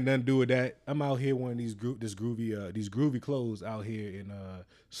 I ain't got nothing to do with that. I'm out here wearing these groovy clothes out here in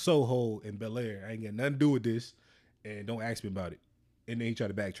Soho and Bel Air. I ain't got nothing to do with this, and don't ask me about it. And then he tried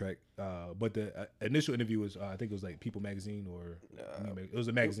to backtrack. But the initial interview was, I think it was like People Magazine or it was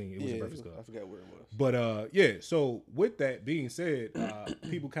a magazine. It was a Breakfast Club. I forgot where it was. But yeah. So with that being said,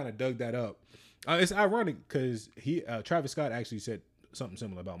 people kind of dug that up. It's ironic because Travis Scott actually said something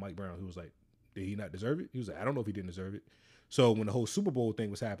similar about Mike Brown. He was like, did he not deserve it? He was like, I don't know if he didn't deserve it. So when the whole Super Bowl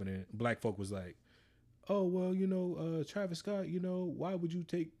thing was happening, black folk was like, oh, well, you know, Travis Scott, you know, why would you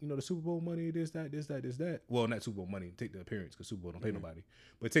take, you know, the Super Bowl money, this, that? Well, not Super Bowl money, take the appearance because Super Bowl don't pay nobody.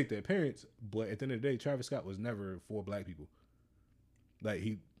 But take the appearance. But at the end of the day, Travis Scott was never for black people. Like,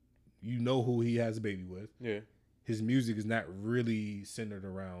 you know who he has a baby with. Yeah. His music is not really centered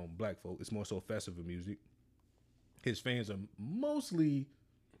around black folk. It's more so festival music. His fans are mostly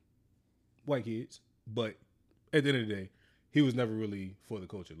white kids. But at the end of the day, he was never really for the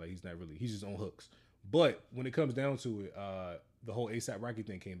culture. Like, he's just on hooks. But when it comes down to it, the whole ASAP Rocky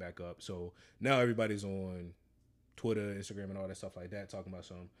thing came back up. So now everybody's on Twitter, Instagram, and all that stuff like that, talking about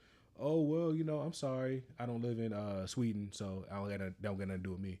some, oh, well, you know, I'm sorry. I don't live in Sweden, so I don't got nothing to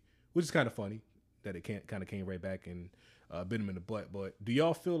do with me. Which is kind of funny that it kind of came right back and bit him in the butt. But do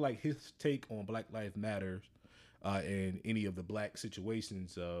y'all feel like his take on Black Lives Matter and any of the black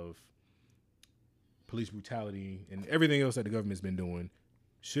situations of police brutality and everything else that the government's been doing,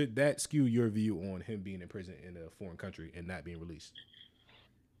 should that skew your view on him being in prison in a foreign country and not being released?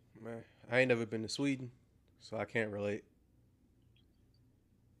 Man, I ain't never been to Sweden, so I can't relate.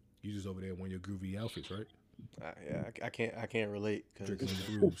 You just over there wearing your groovy outfits, right? I can't relate because Drinking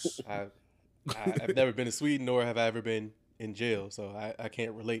the brews. I've never been to Sweden, nor have I ever been in jail, so I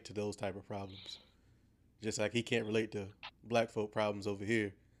can't relate to those type of problems. Just like he can't relate to black folk problems over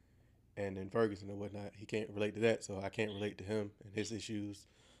here and in Ferguson and whatnot. He can't relate to that, so I can't relate to him and his issues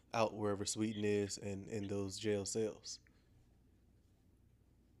out wherever Sweden is and in those jail cells.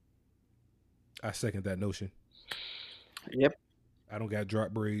 I second that notion. Yep. I don't got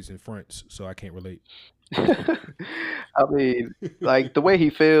drop braids in fronts, so I can't relate. I mean, like the way he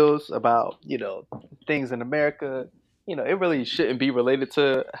feels about, things in America, it really shouldn't be related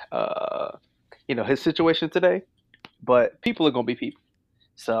to, his situation today. But people are going to be people.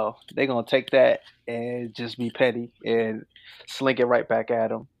 So they're going to take that and just be petty and slink it right back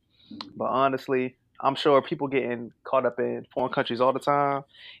at him. But honestly, I'm sure people getting caught up in foreign countries all the time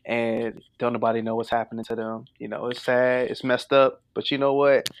and don't nobody know what's happening to them. It's sad, it's messed up, but you know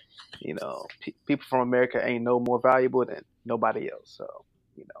what? People from America ain't no more valuable than nobody else. So,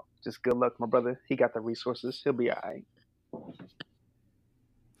 just good luck, my brother. He got the resources. He'll be all right.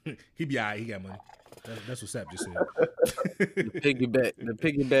 He be all right. He got money. That's what Sap just said. The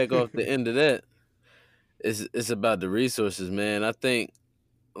piggyback off the end of that it's about the resources, man. I think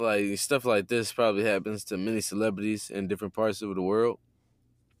like stuff like this probably happens to many celebrities in different parts of the world,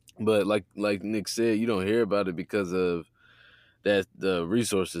 but like Nick said, you don't hear about it because of the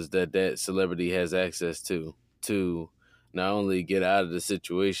resources that celebrity has access to not only get out of the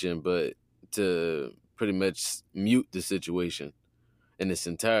situation, but to pretty much mute the situation in its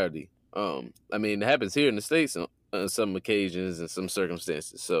entirety. I mean, it happens here in the States on some occasions and some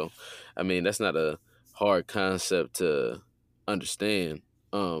circumstances. So, I mean, that's not a hard concept to understand.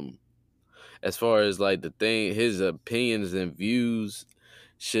 As far as like his opinions and views,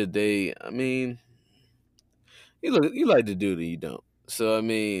 should they? I mean, you like the dude or you don't. So I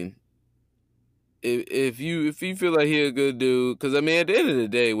mean, if you feel like he a good dude, because I mean, at the end of the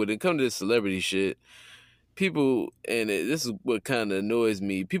day, when it comes to this celebrity shit, people, this is what kind of annoys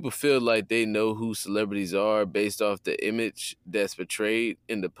me. People feel like they know who celebrities are based off the image that's portrayed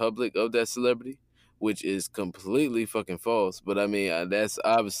in the public of that celebrity, which is completely fucking false. But I mean, that's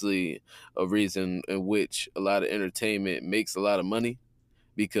obviously a reason in which a lot of entertainment makes a lot of money,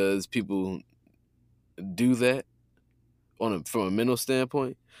 because people do that from a mental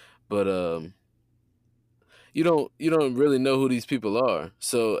standpoint. But you don't really know who these people are.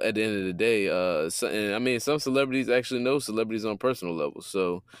 So at the end of the day, and I mean, some celebrities actually know celebrities on personal levels,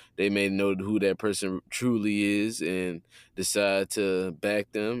 so they may know who that person truly is and decide to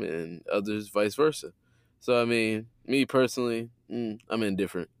back them, and others vice versa. So I mean, me personally, I'm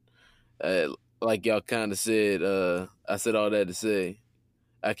indifferent. Like y'all kind of said, I said all that to say,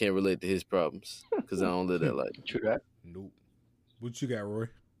 I can't relate to his problems because I don't live that life. True that. Nope. What you got, Roy?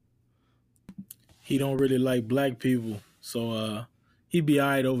 He don't really like black people, so he be all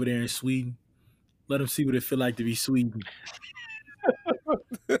right over there in Sweden. Let him see what it feel like to be Sweden.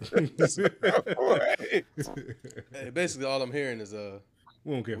 Hey, basically, all I'm hearing is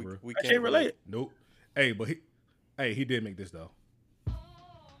we don't care, bro. We I can't relate. Nope. Hey, but he did make this though.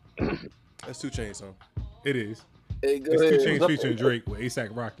 That's 2 Chainz song. It is. Hey, go It's 2 ahead. Chainz featuring Drake with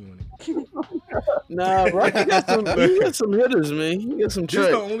A$AP Rocky on it. Nah, Rocky he got some hitters, man. He got some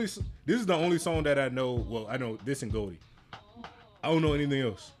tracks. This is the only song that I know. Well, I know this and Goldie. I don't know anything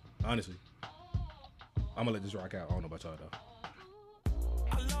else, honestly. I'm gonna let this rock out. I don't know about y'all though.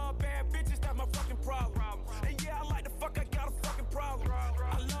 I love bad bitches, that's my fucking problem. And yeah, I like the fuck, I got a fucking problem.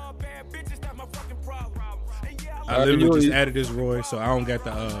 I love bad bitches, that's my fucking problem. And yeah, I literally just added this, Roy, so I don't got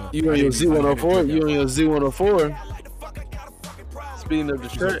the. You on your Z104? You on your Z104? Speeding up the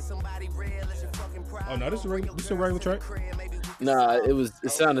track. Oh no, this is a regular track. Nah, it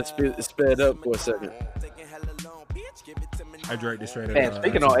sounded sped up for a second. I dragged this straight. Man,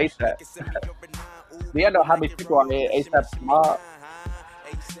 speaking on ASAP, do you know how many people are in ASAP's mob?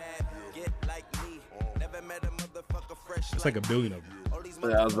 It's like 1 billion of them.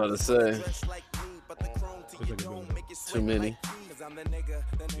 Yeah, I was about to say. It's like 1 billion. Too many.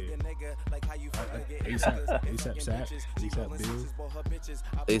 ASAP Sap, ASAP Bill,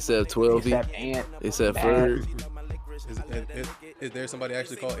 ASAP 12, ASAP Ant. ASAP Ferg. Is there somebody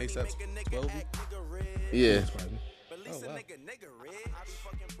actually called A$AP 12? Yeah. Oh wow.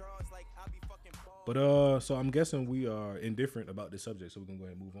 But so I'm guessing we are indifferent about this subject, so we're gonna go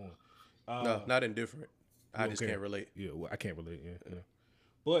ahead and move on. No, not indifferent. I just okay. can't relate. Yeah, well, I can't relate. Yeah.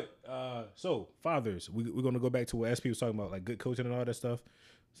 But so fathers, we're gonna go back to what SP was talking about, like good coaching and all that stuff.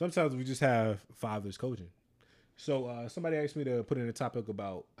 Sometimes we just have fathers coaching. So somebody asked me to put in a topic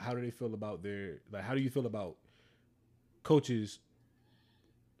about how do they feel about how do you feel about coaches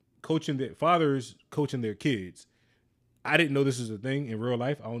coaching their fathers coaching their kids. I didn't know this was a thing in real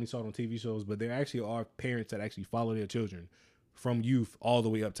life. I only saw it on TV shows, but there actually are parents that actually follow their children from youth all the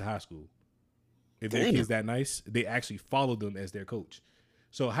way up to high school. If their kid's that nice, they actually follow them as their coach.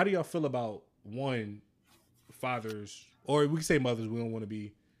 So how do y'all feel about fathers, or we can say mothers, we don't want to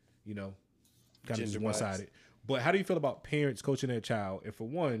be, kind of just one-sided. But how do you feel about parents coaching their child? And for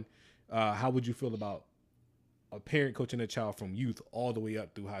one, how would you feel about a parent coaching their child from youth all the way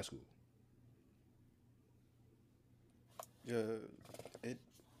up through high school?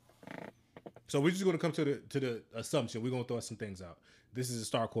 So we're just going to come to the assumption. We're going to throw some things out. This is a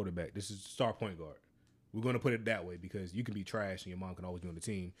star quarterback. This is a star point guard. We're going to put it that way because you can be trash and your mom can always be on the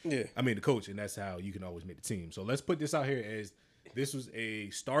team. Yeah. I mean, the coach, and that's how you can always make the team. So let's put this out here as this was a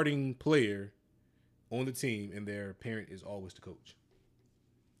starting player on the team and their parent is always the coach.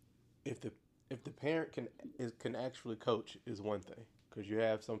 If the parent can actually coach is one thing, because you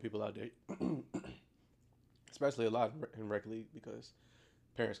have some people out there, especially a lot in rec league, because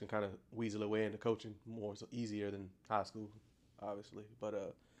parents can kind of weasel away into coaching more so easier than high school, obviously.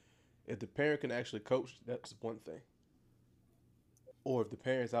 But if the parent can actually coach, that's one thing. Or if the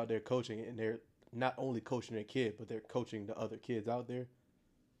parents out there coaching and they're not only coaching their kid, but they're coaching the other kids out there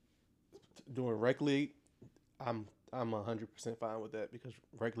doing rec league, I'm 100% fine with that, because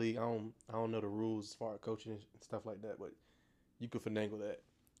rec league, I don't know the rules as far as coaching and stuff like that, but you could finagle that.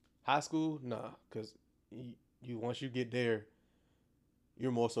 High school, nah, because you once you get there,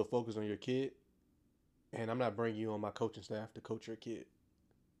 you're more so focused on your kid, and I'm not bringing you on my coaching staff to coach your kid.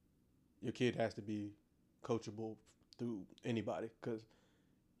 Your kid has to be coachable through anybody, because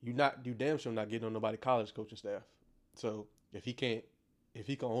you damn sure not getting on nobody college coaching staff. So if he can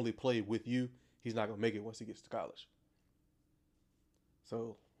only play with you, he's not gonna make it once he gets to college.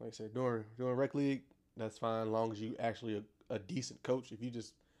 So like I said, during rec league, that's fine, as long as you actually a decent coach. If you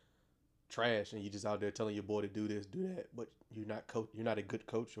just trash and you just out there telling your boy to do this, do that, but you're not a good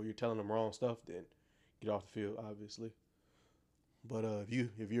coach, or you're telling them wrong stuff, then get off the field, obviously. But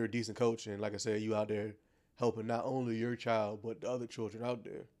if you're a decent coach, and like I said, you out there helping not only your child but the other children out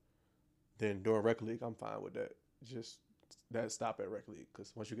there, then during rec league, I'm fine with that. Just that stop at rec league,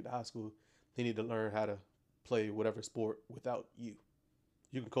 because once you get to high school, they need to learn how to play whatever sport without you.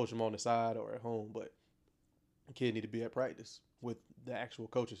 You can coach them on the side or at home, but the kid need to be at practice with the actual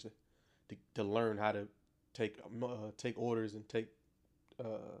coaches to learn how to take orders and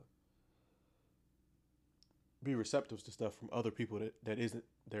be receptive to stuff from other people that isn't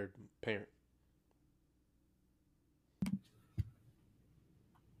their parent.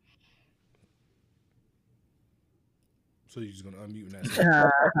 So you're just gonna unmute and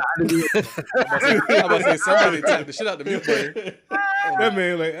I'm about to say somebody tapped the shit out the mute button. That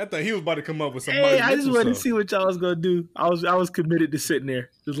man, like, I thought he was about to come up with something. Hey, I just wanted to see what y'all was gonna do. I was committed to sitting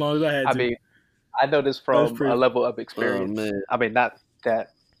there as long as I had to. I mean, I know this from a level of experience. I mean, not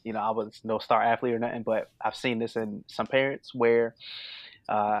that I was no star athlete or nothing, but I've seen this in some parents where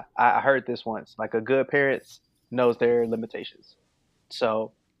I heard this once. Like, a good parent knows their limitations.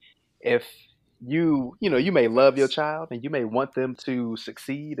 So if you may love your child and you may want them to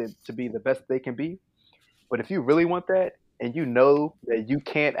succeed and to be the best they can be, but if you really want that and you know that you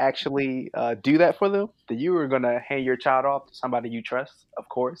can't actually do that for them, then you are going to hand your child off to somebody you trust, of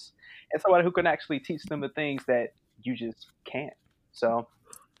course, and somebody who can actually teach them the things that you just can't. So,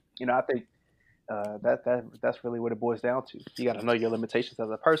 I think that's really what it boils down to. You got to know your limitations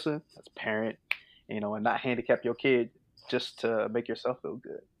as a person, as a parent, and not handicap your kid just to make yourself feel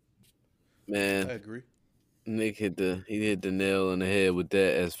good. Man, I agree. Nick hit the nail on the head with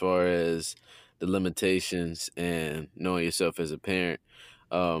that, as far as the limitations and knowing yourself as a parent.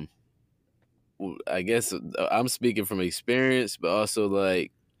 I guess I'm speaking from experience, but also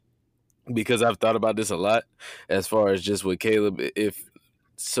like because I've thought about this a lot, as far as just with Caleb, if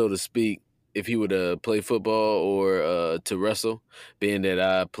so to speak, if he were to play football or to wrestle, being that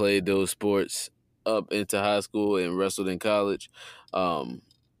I played those sports up into high school and wrestled in college,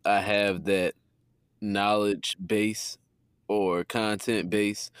 I have that knowledge base or content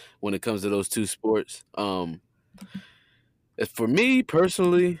base when it comes to those two sports. For me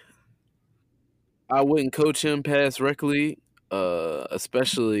personally, I wouldn't coach him past rec league,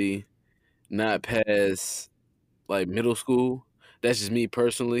 especially not past like middle school. That's just me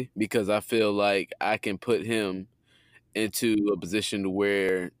personally, because I feel like I can put him into a position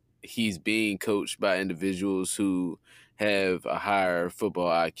where he's being coached by individuals who have a higher football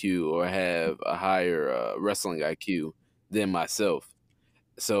IQ or have a higher wrestling IQ than myself.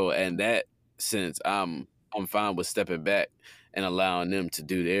 So in that sense, I'm fine with stepping back and allowing them to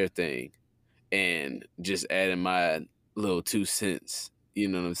do their thing and just adding my little 2 cents You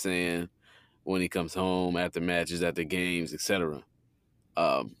know what I'm saying? When he comes home after matches, after games, etc.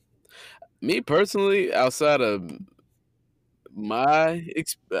 Me personally, outside of my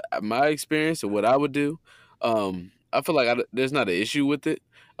experience and what I would do, I feel like there's not an issue with it,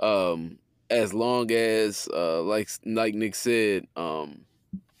 as long as like Nick said,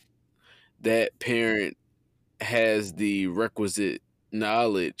 that parent has the requisite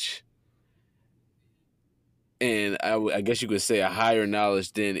knowledge, and I guess you could say a higher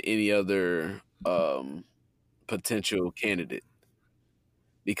knowledge than any other potential candidate.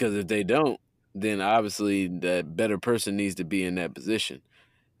 Because if they don't, then obviously that better person needs to be in that position,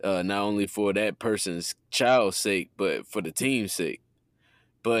 not only for that person's child's sake, but for the team's sake.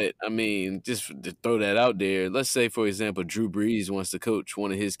 But I mean, just to throw that out there, let's say, for example, Drew Brees wants to coach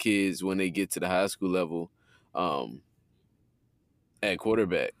one of his kids when they get to the high school level, at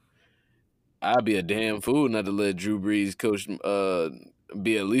quarterback. I'd be a damn fool not to let Drew Brees coach,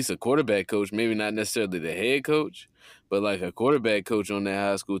 be at least a quarterback coach, maybe not necessarily the head coach, but like a quarterback coach on that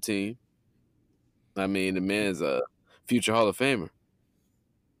high school team. I mean, the man's a future Hall of Famer.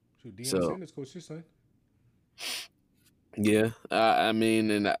 Shoot, Deion So Sanders coach his son. yeah, I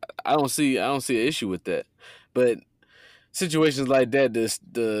mean, and I don't see an issue with that. But situations like that,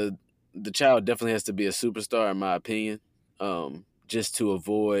 the child definitely has to be a superstar, in my opinion, just to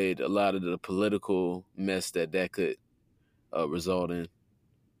avoid a lot of the political mess that could result in.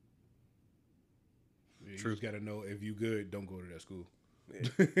 Yeah, you just got to know if you good, don't go to that school. Yeah.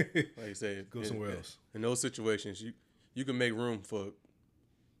 Like you said, Go somewhere else. In those situations, you can make room for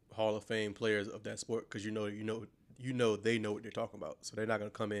Hall of Fame players of that sport because you know they know what they're talking about. So they're not gonna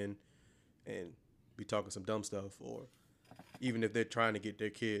come in and be talking some dumb stuff, or even if they're trying to get their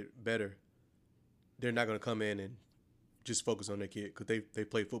kid better, they're not gonna come in and just focus on their kid because they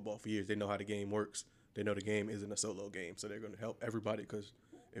played football for years. They know how the game works. They know the game isn't a solo game, so they're gonna help everybody because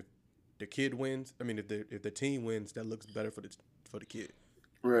if the kid wins, I mean, if the team wins, that looks better for the kid.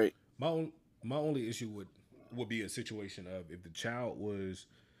 Right. My only issue would be a situation of if the child was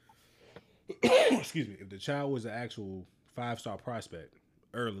excuse me, if the child was an actual 5-star prospect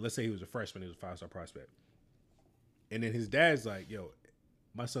early, let's say he was a freshman, he was a 5-star prospect, and then his dad's like, yo,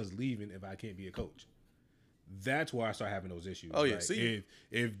 my son's leaving if I can't be a coach. That's why I start having those issues. Oh yeah, like, see,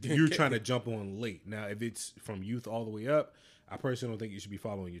 if you're trying to jump on late. Now, if it's from youth all the way up, I personally don't think you should be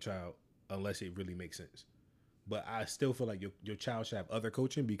following your child unless it really makes sense. But I still feel like your child should have other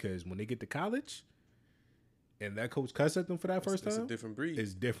coaching, because when they get to college and that coach cuss at them for that first time, it's a different breed.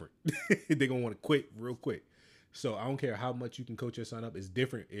 It's different. They're going to want to quit real quick. So I don't care how much you can coach your son up. It's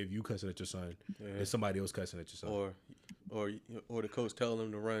different if you cussing at your son than somebody else cussing at your son. Or the coach telling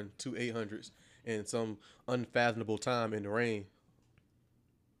them to run 2 800s in some unfathomable time in the rain.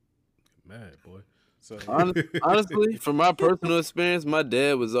 Mad, boy. So Honestly, from my personal experience, my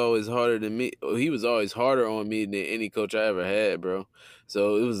dad was always harder than me. He was always harder on me than any coach I ever had, bro.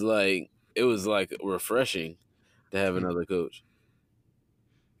 So it was like refreshing to have another coach.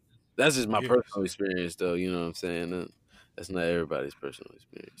 That's just my personal experience, though. You know what I'm saying? That's not everybody's personal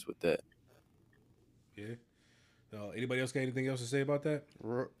experience with that. Yeah. Anybody else got anything else to say about that?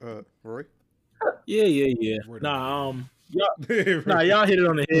 Roy? Yeah. Nah, y'all hit it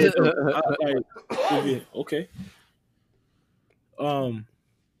on the head. Okay.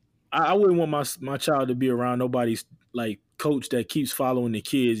 I wouldn't want my child to be around nobody's like coach that keeps following the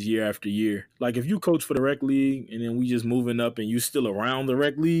kids year after year. Like if you coach for the rec league and then we just moving up and you still around the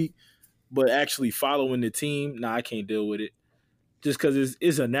rec league, but actually following the team, nah, I can't deal with it. Just because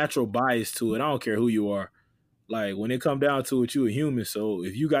it's a natural bias to it. I don't care who you are. Like when it come down to it, you a human. So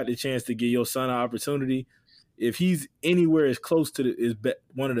if you got the chance to give your son an opportunity, if he's anywhere as close to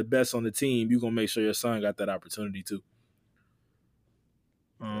one of the best on the team, you're gonna make sure your son got that opportunity too.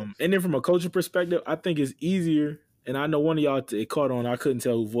 And then from a coaching perspective, I think it's easier. And I know one of y'all it caught on. I couldn't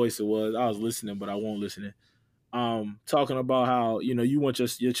tell who voice it was. I was listening, but I won't listen. Talking about how you want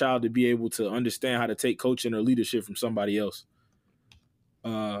your child to be able to understand how to take coaching or leadership from somebody else.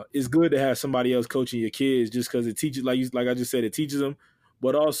 It's good to have somebody else coaching your kids just because it teaches, like I just said, it teaches them.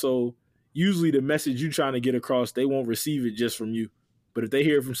 But also, usually the message you're trying to get across, they won't receive it just from you. But if they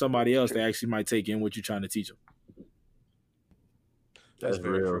hear it from somebody else, they actually might take in what you're trying to teach them. That's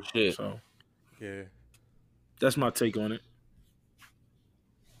real shit. So, yeah, that's my take on it.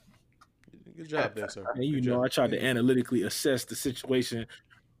 Good job there, sir. And I tried to analytically assess the situation,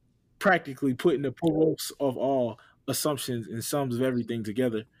 practically putting the provokes of all assumptions and sums of everything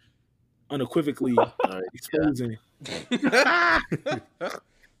together, unequivocally exposing.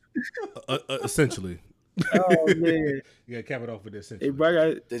 Essentially. Oh man. You gotta cap it off with this. Hey, bro,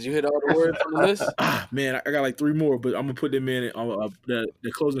 I got, Did you hit all the words on the list? man, I got like 3 more, but I'm gonna put them in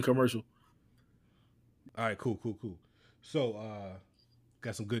the closing commercial. All right, cool. So,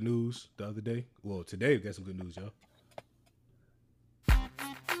 got some good news the other day. Well, today we got some good news, y'all.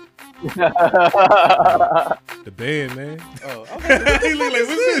 The band, man. Oh, I was like, what the He look fuck like, is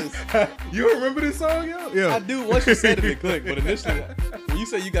what's this? this? You remember this song, yo? Yeah. I do. Once you said it, it clicked. But initially, when you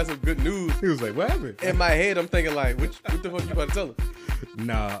say you got some good news, He was like, what happened? in my head, I'm thinking like, what the fuck you about to tell us?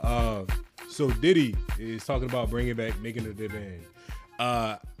 Nah, so Diddy is talking about bringing back Making of the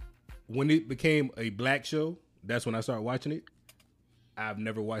Band. When it became a black show, that's when I started watching it. I've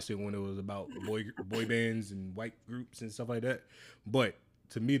never watched it when it was about boy bands and white groups and stuff like that. But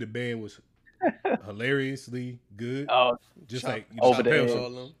to me, the band was hilariously good. Oh, Just Chop- like over the Chappelle head. show. all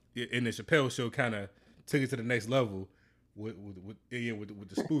of them. Yeah, and the Chappelle show kind of took it to the next level with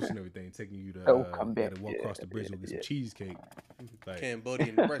the spoofs and everything, taking you to Oh, come gotta back. walk Yeah, across the bridge and get some cheesecake. Like,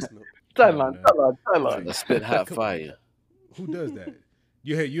 Cambodian breast milk. Tell on. The spit hot fire. who does that?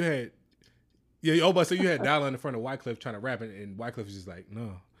 You had but so you had Dollar in the front of Wycliffe trying to rap, and Wycliffe is just like,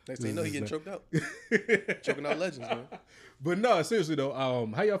 no. Next thing you know, he getting choked out. Choking out legends, man. But no, seriously though,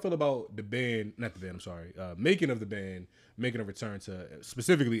 how y'all feel about the band? Not the band. I'm sorry. Making of the band, making a return to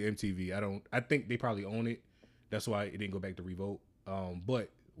specifically MTV. I think they probably own it. That's why it didn't go back to Revolt. But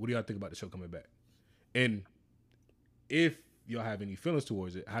what do y'all think about the show coming back? And if y'all have any feelings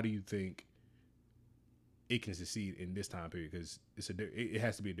towards it, how do you think it can succeed in this time period? Because it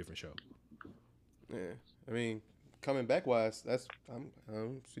has to be a different show. Yeah, I mean, coming back wise, I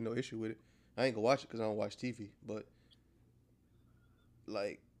don't see no issue with it. I ain't gonna watch it because I don't watch TV. But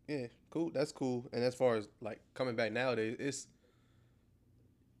like, yeah, cool. That's cool. And as far as like coming back nowadays,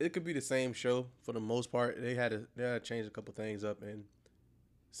 it could be the same show for the most part. They had to change a couple things up and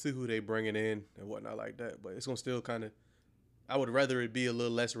see who they bringing in and whatnot like that. But it's gonna still kind of. I would rather it be a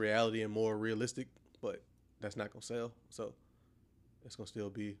little less reality and more realistic, but that's not gonna sell. So it's gonna still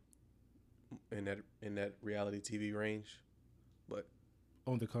be in that reality TV range. But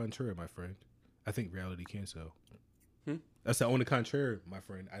On the contrary, my friend, I think reality can sell. Hmm? That's the on the contrary, my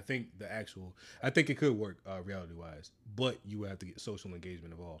friend. I think it could work reality wise, but you would have to get social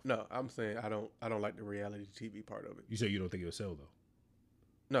engagement involved. no, I'm saying I don't like the reality TV part of it. You say you don't think it'll sell though.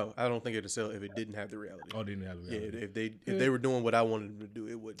 No, I don't think it'd sell if it didn't have the reality. Oh, they didn't have the Yeah, reality. if they were doing what I wanted them to do,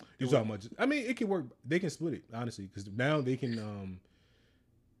 it would. You talking about? I mean, it can work. They can split it honestly, because now they can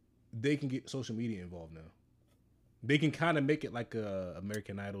get social media involved now. They can kind of make it like a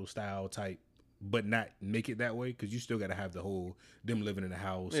American Idol style type, but not make it that way, because you still got to have the whole them living in the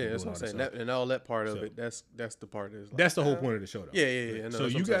house. Yeah, and that's doing what I'm all saying. that stuff. And all that part of So- it. That's the part that's like, That's the whole point of the show, though. Yeah. I know, So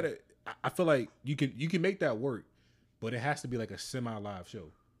that's you what I'm gotta. I feel like you can make that work, but it has to be like a semi-live show.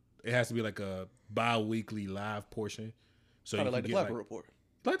 It has to be like a bi-weekly live portion. So kind you of like the get Clapper Report.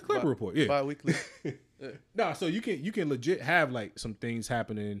 like the Clapper Report, yeah. Bi-weekly. Nah, so you can legit have like some things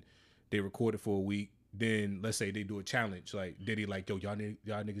happening. They record it for a week. Then let's say they do a challenge, like Diddy, like, yo, y'all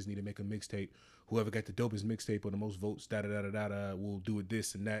niggas need to make a mixtape. Whoever got the dopest mixtape or the most votes, will do it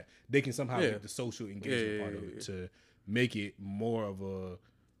this and that. They can somehow Yeah. get the social engagement Yeah, part of yeah. it to make it more of a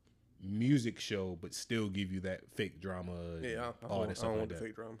music show, but still give you that fake drama and Yeah, all that I stuff don't like want the that.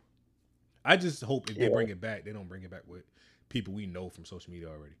 fake drama. I just hope if they bring it back, they don't bring it back with people we know from social media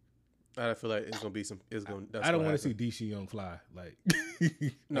already. I feel like it's gonna be some. It's gonna. That's I don't want to see DC Young Fly. Like,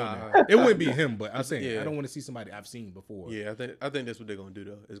 Nah. it wouldn't be him, but I'm saying Yeah. I don't want to see somebody I've seen before. Yeah, I think that's what they're gonna do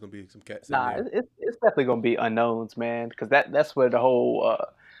though. It's gonna be some cats. in Nah, there. it's definitely gonna be unknowns, man. Because that's where the whole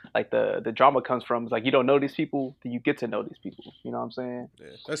like the drama comes from. It's like you don't know these people, then you get to know these people. You know what I'm saying? Yeah,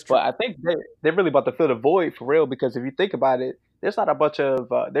 that's true. But I think they're really about to fill the void for real. Because if you think about it, there's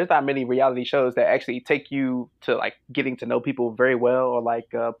not many reality shows that actually take you to like getting to know people very well, or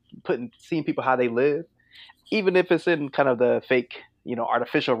like seeing people how they live, even if it's in kind of the fake,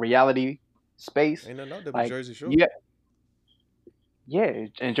 artificial reality space. Ain't nothing out there but Like, Jersey Shore. Yeah,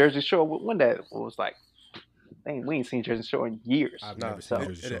 and Jersey Shore, when that was like, dang, we ain't seen Jersey Shore in years. I've Nah, never seen so-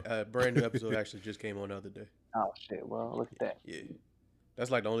 Jersey Shore. A brand new episode actually just came on the other day. Oh shit! Well, look at that. Yeah,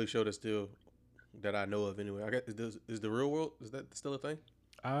 that's like the only show that I know of anyway. I guess is the Real World, is that still a thing?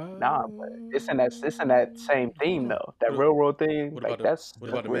 Nah, but it's in that same theme though. That What- real world thing, What like about that's what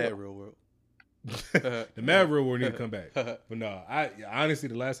about the real. Mad Real World? The Mad Real World need to come back. But no, I honestly,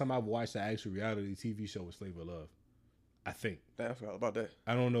 the last time I watched the actual reality TV show was Flavor of Love. I think. Damn, I forgot about that.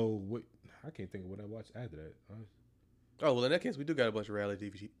 I don't know what. I can't think of what I watched after that. Oh well, in that case, we do got a bunch of reality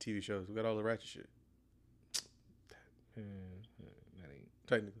TV shows. We got all the ratchet shit. That ain't.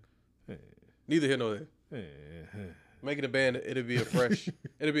 Technically, neither here nor there. Making a band, it'll be a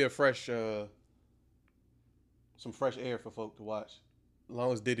fresh some fresh air for folk to watch. As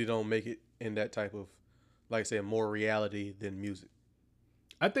long as Diddy don't make it in that type of, like I said, more reality than music.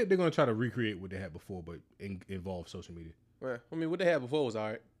 I think they're gonna try to recreate what they had before, but involve social media. Well, I mean, what they had before was all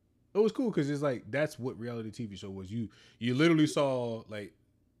right. It was cool because it's like that's what reality TV show was. You literally saw like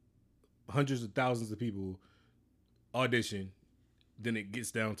hundreds of thousands of people audition. Then it gets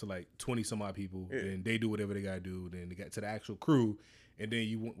down to like 20 some odd people, and they do whatever they gotta do. Then they got to the actual crew, and then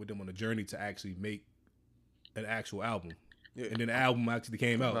you went with them on a journey to actually make an actual album. Yeah. And then the album actually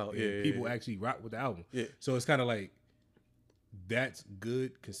came out. And people actually rock with the album. Yeah. So it's kind of like that's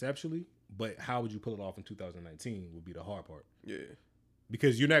good conceptually, but how would you pull it off in 2019 would be the hard part. Yeah.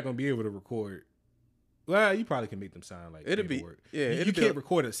 Because you're not gonna be able to record. Well, you probably can make them sound like it'll be work. Yeah, you can't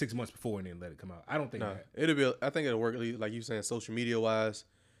record it 6 months before and then let it come out. I don't think that. I think it'll work like you saying, social media wise,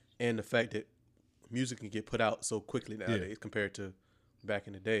 and the fact that music can get put out so quickly nowadays compared to back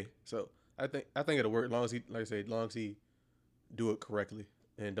in the day. So I think it'll work as long as he, like I said, as long as he do it correctly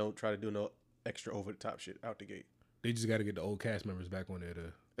and don't try to do no extra over the top shit out the gate. They just got to get the old cast members back on there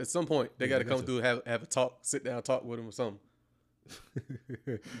to. At some point, they got to come through, have a talk, sit down, talk with them or something.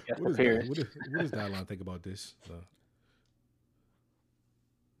 What does Dylon think about this?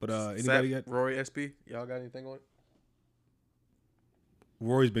 But anybody got Rory SP? Y'all got anything on it?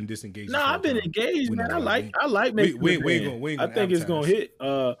 Rory's been disengaged. No, I've been engaged, man. I like making. I think it's gonna hit.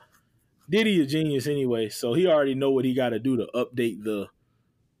 Diddy a genius anyway, so he already know what he got to do to update the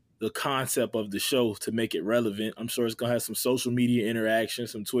concept of the show to make it relevant. I'm sure it's gonna have some social media interaction,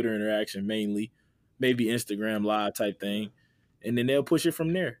 some Twitter interaction mainly, maybe Instagram live type thing, and then they'll push it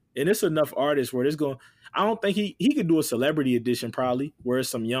from there. And it's enough artists where it's going. I don't think he could do a celebrity edition probably, where it's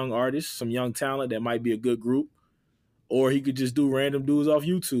some young artists, some young talent that might be a good group, or he could just do random dudes off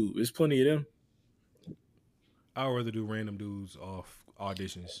YouTube. There's plenty of them. I'd rather do random dudes off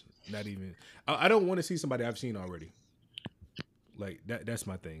auditions. Not even. I don't want to see somebody I've seen already. Like that. That's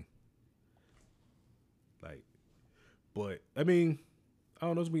my thing. Like, but I mean, I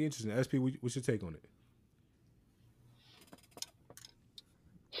don't know. It's gonna be interesting. SP, what's your take on it?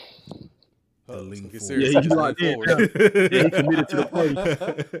 He locked in. He committed to the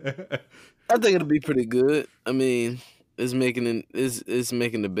party. I think it'll be pretty good. I mean, it's making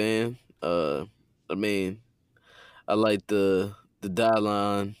the band. I mean, I like the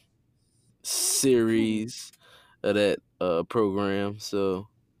Dylon series of that program. So,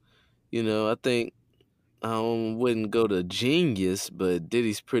 I think I wouldn't go to genius, but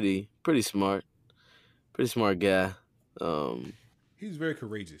Diddy's pretty smart. Pretty smart guy. He's very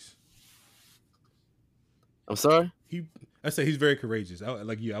courageous. I'm sorry? I say he's very courageous. I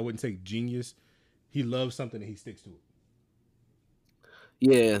wouldn't take genius. He loves something and he sticks to it.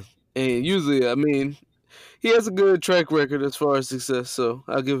 Yeah. And usually, I mean, he has a good track record as far as success, so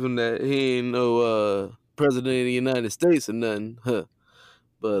I'll give him that. He ain't no president of the United States or nothing, huh?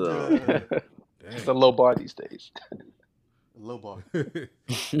 But it's a low bar these days. Low bar.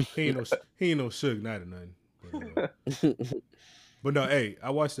 he ain't no Suge Knight or nothing. But no, hey,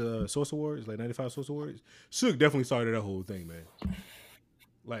 I watched the Source Awards, like 95 Source Awards. Suge definitely started that whole thing, man.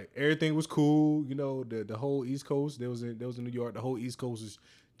 Like everything was cool, the whole East Coast. There was in New York. The whole East Coast was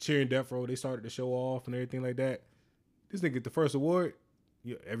cheering Death Row. They started to show off and everything like that. This nigga get the first award.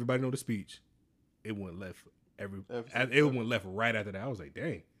 Everybody know the speech. It went left. It went left right after that. I was like,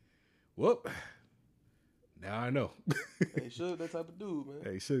 dang. Whoop. Now I know. Hey, Suge, that type of dude, man.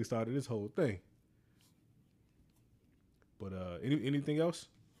 Hey, Suge started this whole thing. But anything else?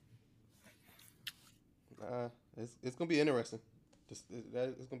 It's gonna be interesting. It's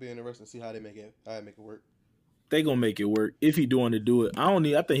gonna be interesting to see how they make it work. They gonna make it work if he doing to do it. I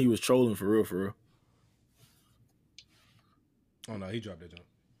think he was trolling for real. Oh no, he dropped that jump.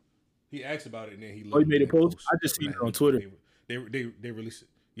 He asked about it and then he. He made a post. I just seen it on Twitter. They released it.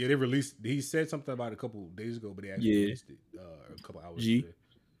 Yeah, they released. He said something about it a couple days ago, but they actually released it a couple hours ago.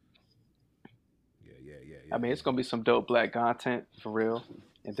 I mean, it's gonna be some dope black content for real,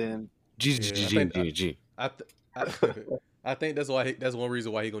 and then G. I think that's one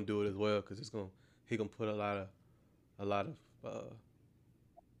reason why he gonna do it as well, because he gonna put a lot of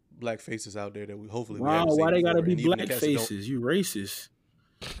black faces out there that we hopefully. Wow, why they gotta be black faces? You racist.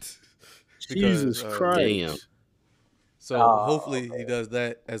 Jesus Christ. Damn. So hopefully he does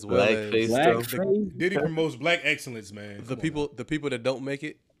that as well. Diddy promotes black excellence, man. The people that don't make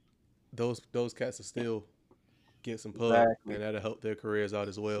it, those cats will still get some pub, and that'll help their careers out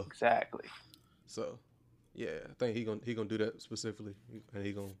as well. Exactly. So, yeah, I think he gonna do that specifically, and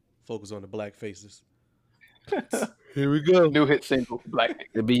he gonna focus on the black faces. Here we go. New hit single, Black.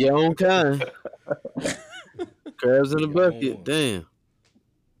 It'll be your own kind. Crabs in the bucket. Damn.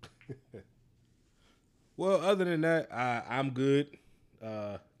 Well, other than that, I'm good.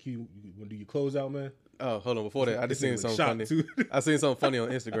 Can you want to do your closeout, man? Oh, hold on. Before that, I just seen something funny. I seen something funny on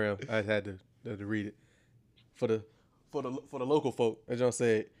Instagram. I had to read it for the local folk. As John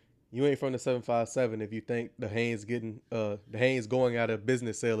said, you ain't from the 757 if you think the Haynes going out of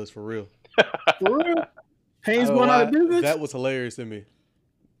business sale is for real. For real? Haynes I don't know going out why. of business? That was hilarious to me.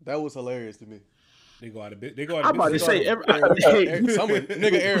 They go out of business. They go out I'm of about to business. say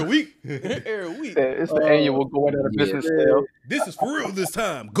Nigga every week. Every week. It's the annual going out of business sale. This is for real this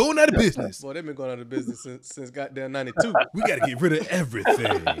time. Going out of business. Boy, they've been going out of business since goddamn 92. We got to get rid of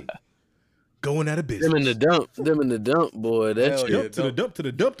everything. Going out of business. Them in the dump, boy. That Hell shit. yeah. To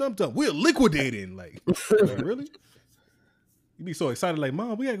the dump. We're liquidating. Like really? You be so excited, like,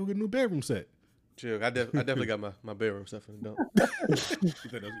 Mom, we gotta go get a new bedroom set. Chill. I definitely got my bedroom stuff in the dump. You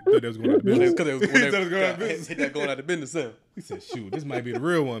thought that was going out of business? Because He thought it was going out of business. hit that going out of business sale. He said, shoot, this might be the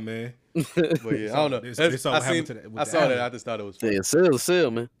real one, man. But yeah, I don't know. This all happened to that. I saw that. I just thought it was funny. Yeah, sell,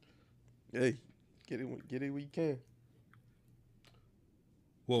 man. Hey, get it where you can.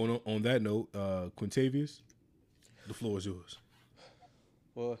 Well, on that note, Quintavious, the floor is yours.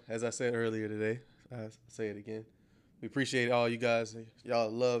 Well, as I said earlier today, I say it again. We appreciate all you guys,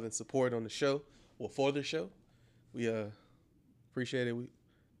 y'all love and support on the show, or for the show. We appreciate it. We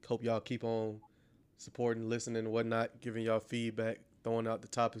hope y'all keep on supporting, listening, and whatnot, giving y'all feedback, throwing out the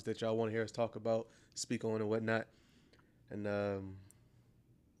topics that y'all want to hear us talk about, speak on, and whatnot. And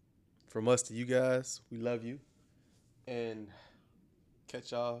from us to you guys, we love you. And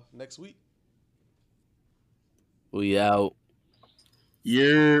catch y'all next week. We out.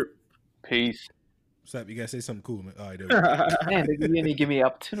 Yeah. Peace. Sap, you gotta say something cool, man. All right, there we go. Man, they didn't give me an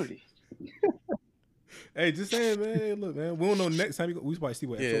opportunity. Hey, just saying, man. Hey, look, man. We don't know next time we probably see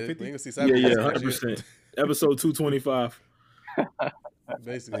what episode 50. We ain't gonna see Yeah, Cyber yeah, next year. 100%. Episode 225.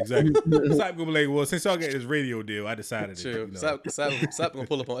 Basically. Exactly. Sap gonna be like, well, since y'all got this radio deal, I decided to. Chill. You know, Sap gonna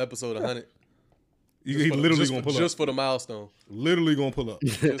pull up on episode 100. he literally gonna pull just up. for the milestone. Literally gonna pull up.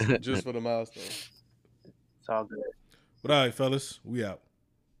 Just for the milestone. It's all good. But all right, fellas, we out.